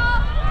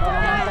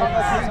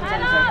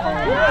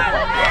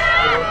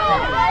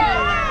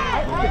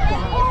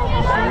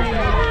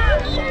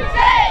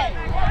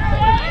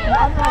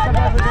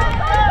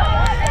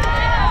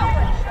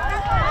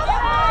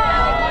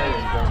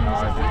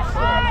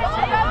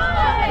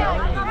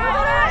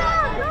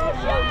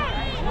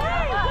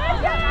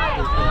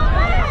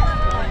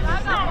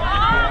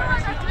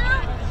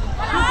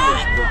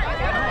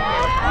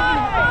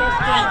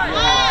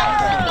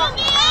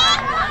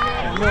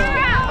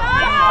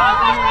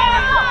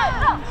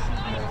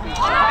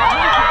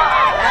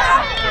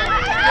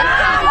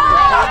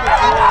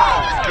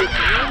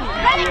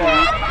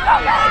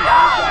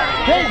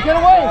 Hey, get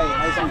away!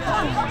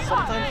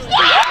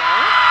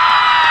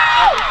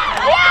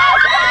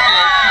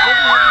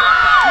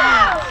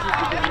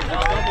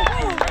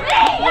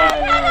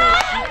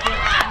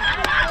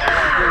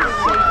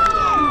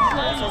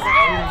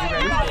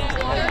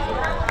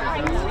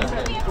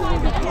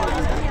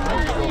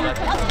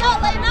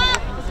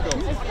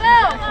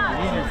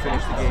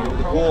 Finish the game with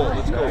a goal.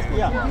 Let's go.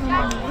 Yeah.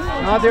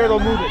 Not there, they'll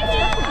move it.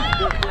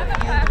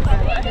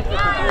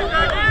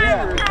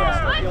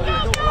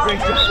 Great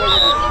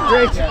job.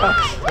 Great job.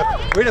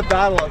 Way to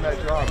battle on that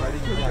drop. I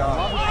think good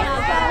job.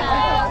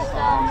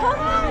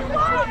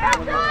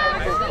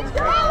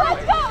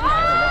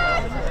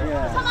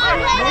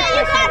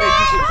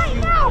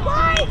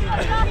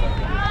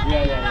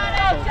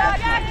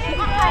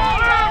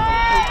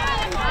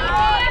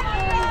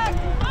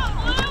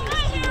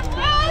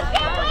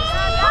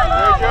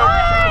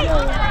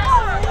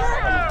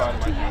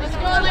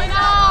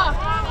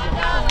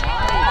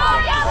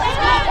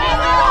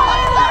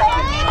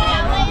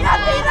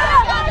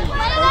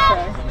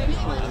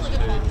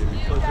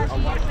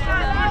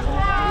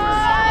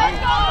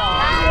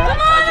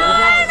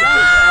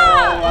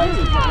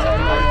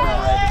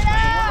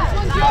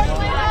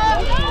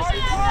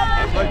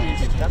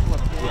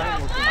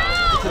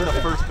 It's in the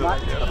first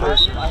building. Yeah, the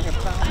first.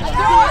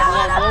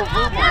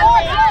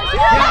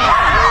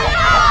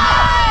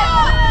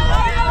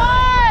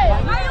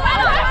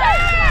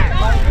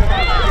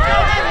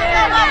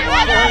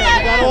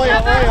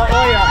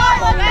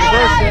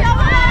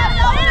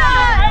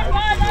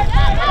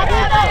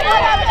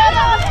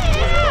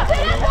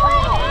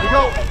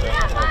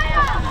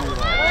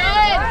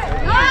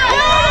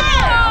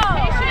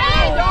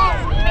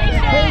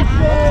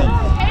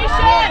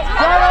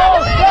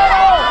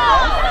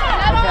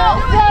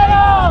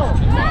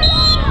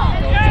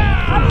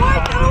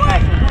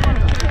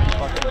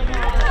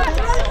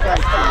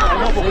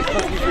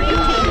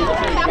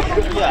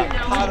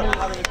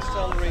 How to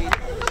accelerate.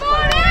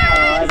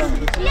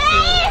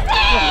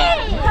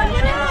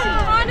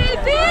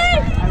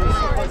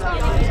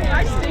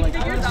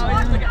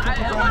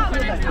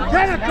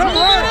 Come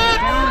on!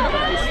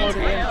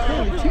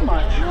 Too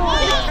much.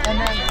 And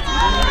then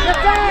Get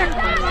back!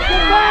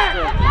 Get back!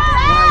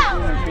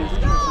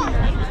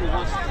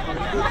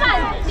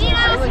 I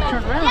like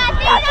turned around.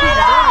 Pick it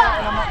up!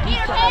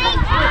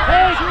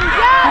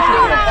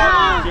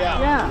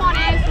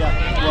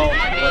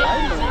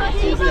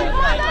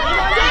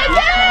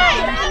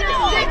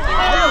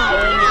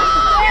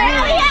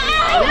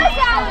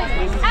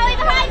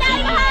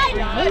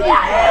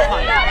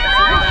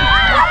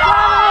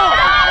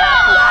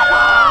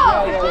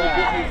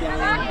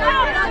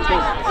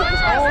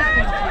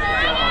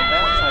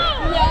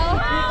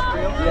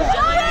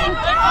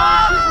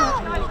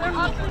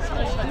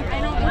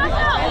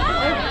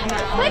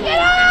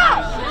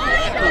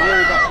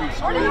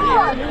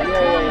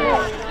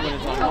 When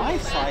it's on my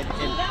side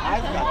and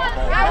I've got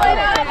the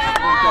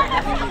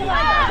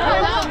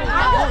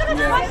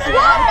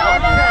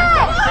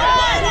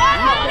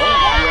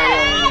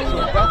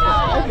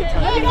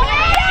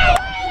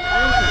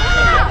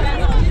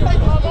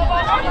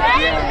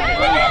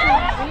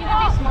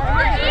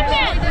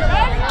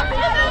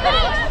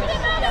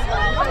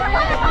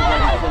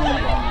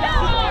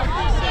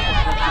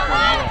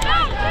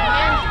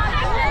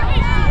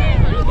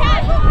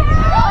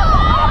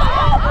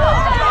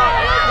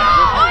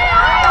Oh,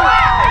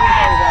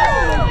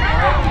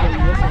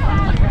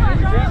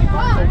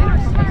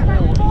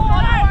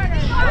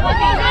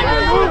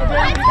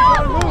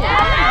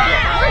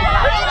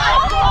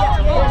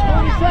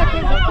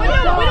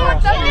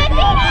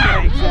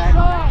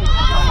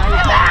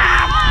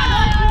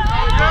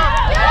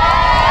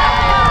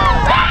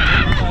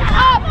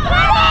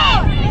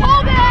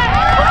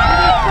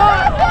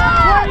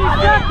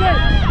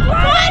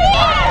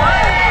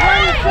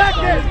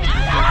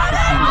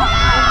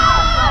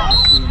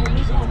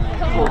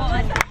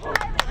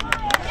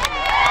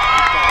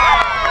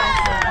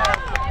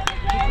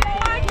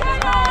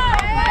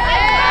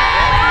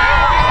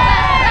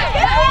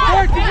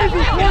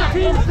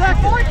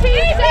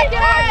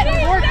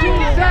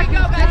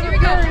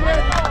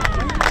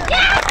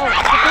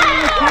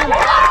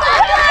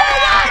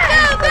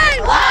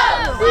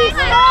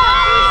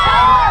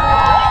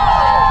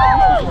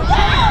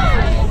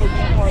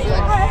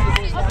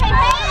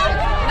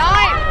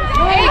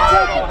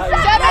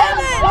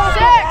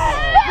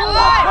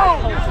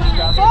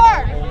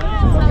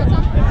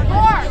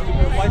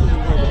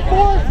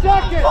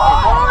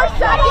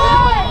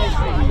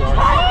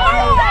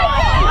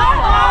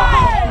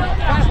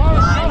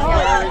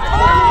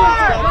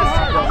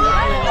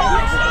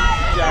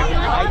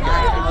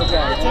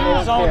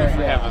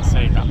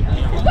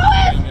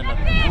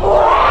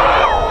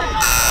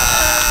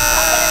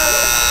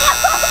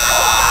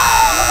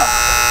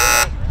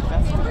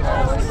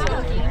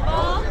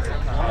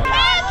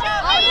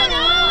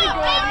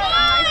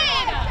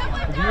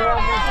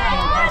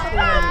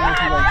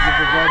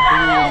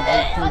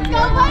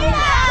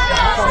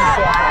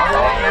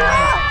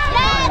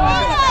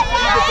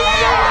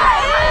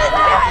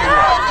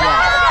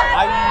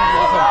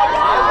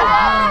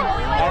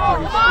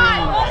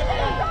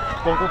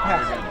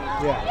 pass.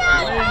 Yeah.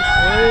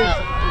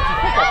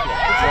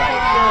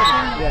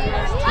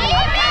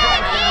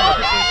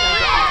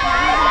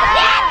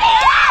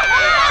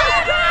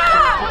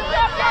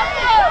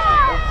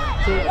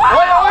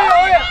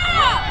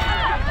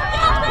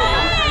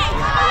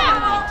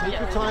 Take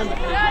your time. Move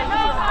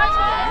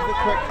it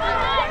quick.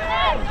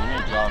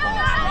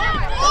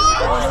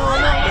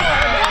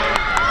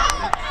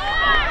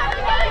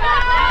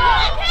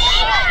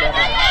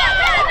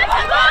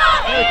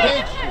 Hey,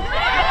 Paige.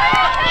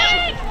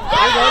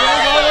 There you go, there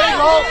you go, there you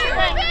go.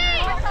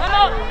 Come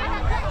on.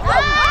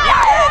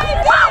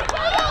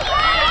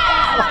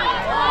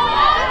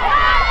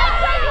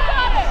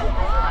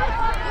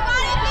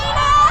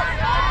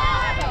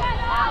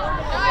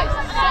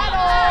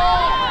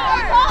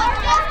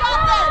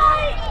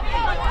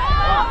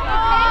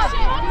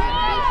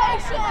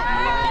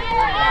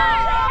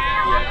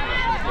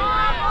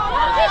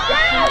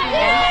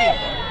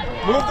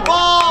 Move the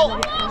ball!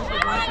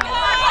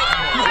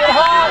 Keep it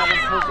hot!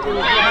 2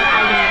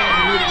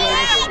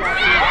 minutes!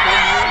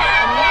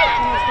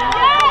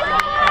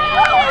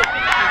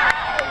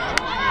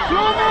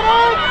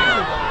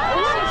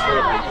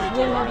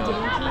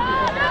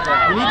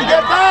 We need to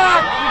get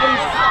back!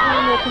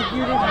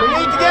 We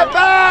need to get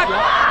back!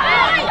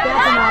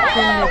 That's an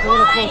option that's a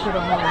little closer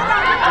to home.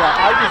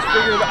 Yeah, I just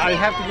figured I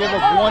have to give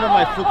up one of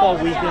my football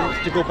weekends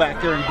to go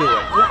back there and do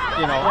it.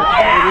 You know,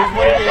 it is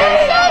what it is.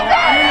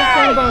 I'm in the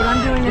same boat. I'm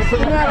doing this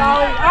because of my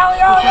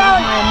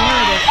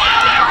emeritus.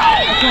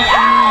 I can't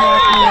remain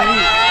after the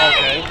week.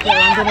 Okay. So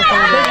I'm going to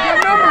find We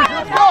got numbers,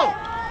 let's go!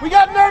 We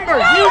got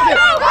numbers, use it!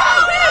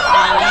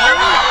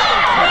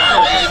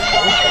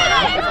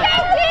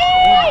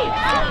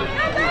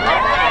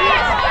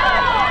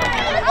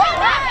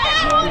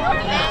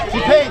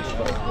 See Paige!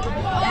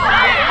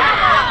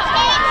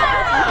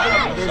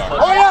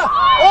 Oh yeah!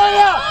 Oh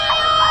yeah!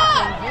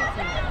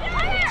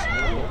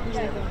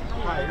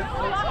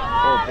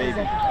 Oh,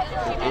 baby.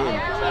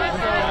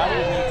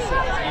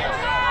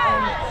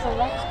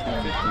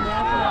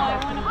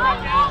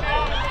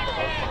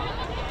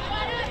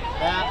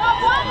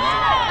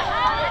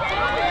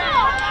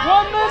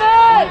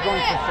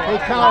 Hey,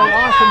 Colin,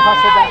 awesome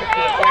hustle back.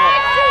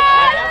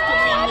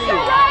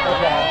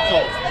 Okay, so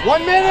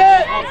 1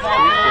 minute!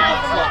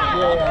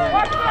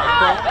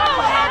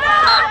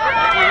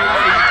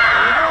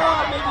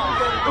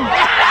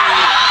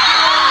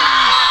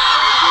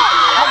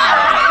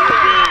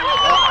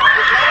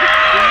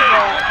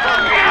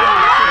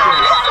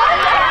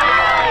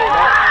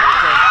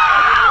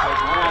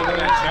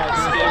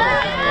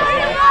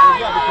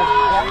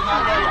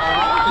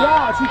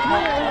 Yeah, she threw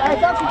it. I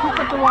thought she picked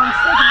up the wrong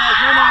stick and I was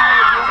running out of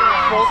the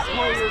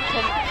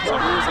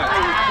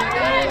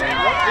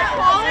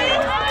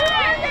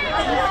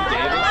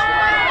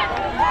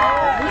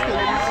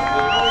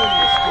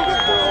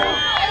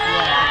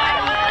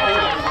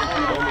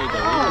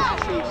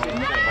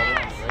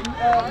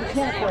other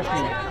mechanic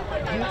question.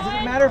 Does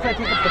it matter if I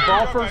pick up the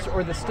ball first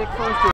or the stick first?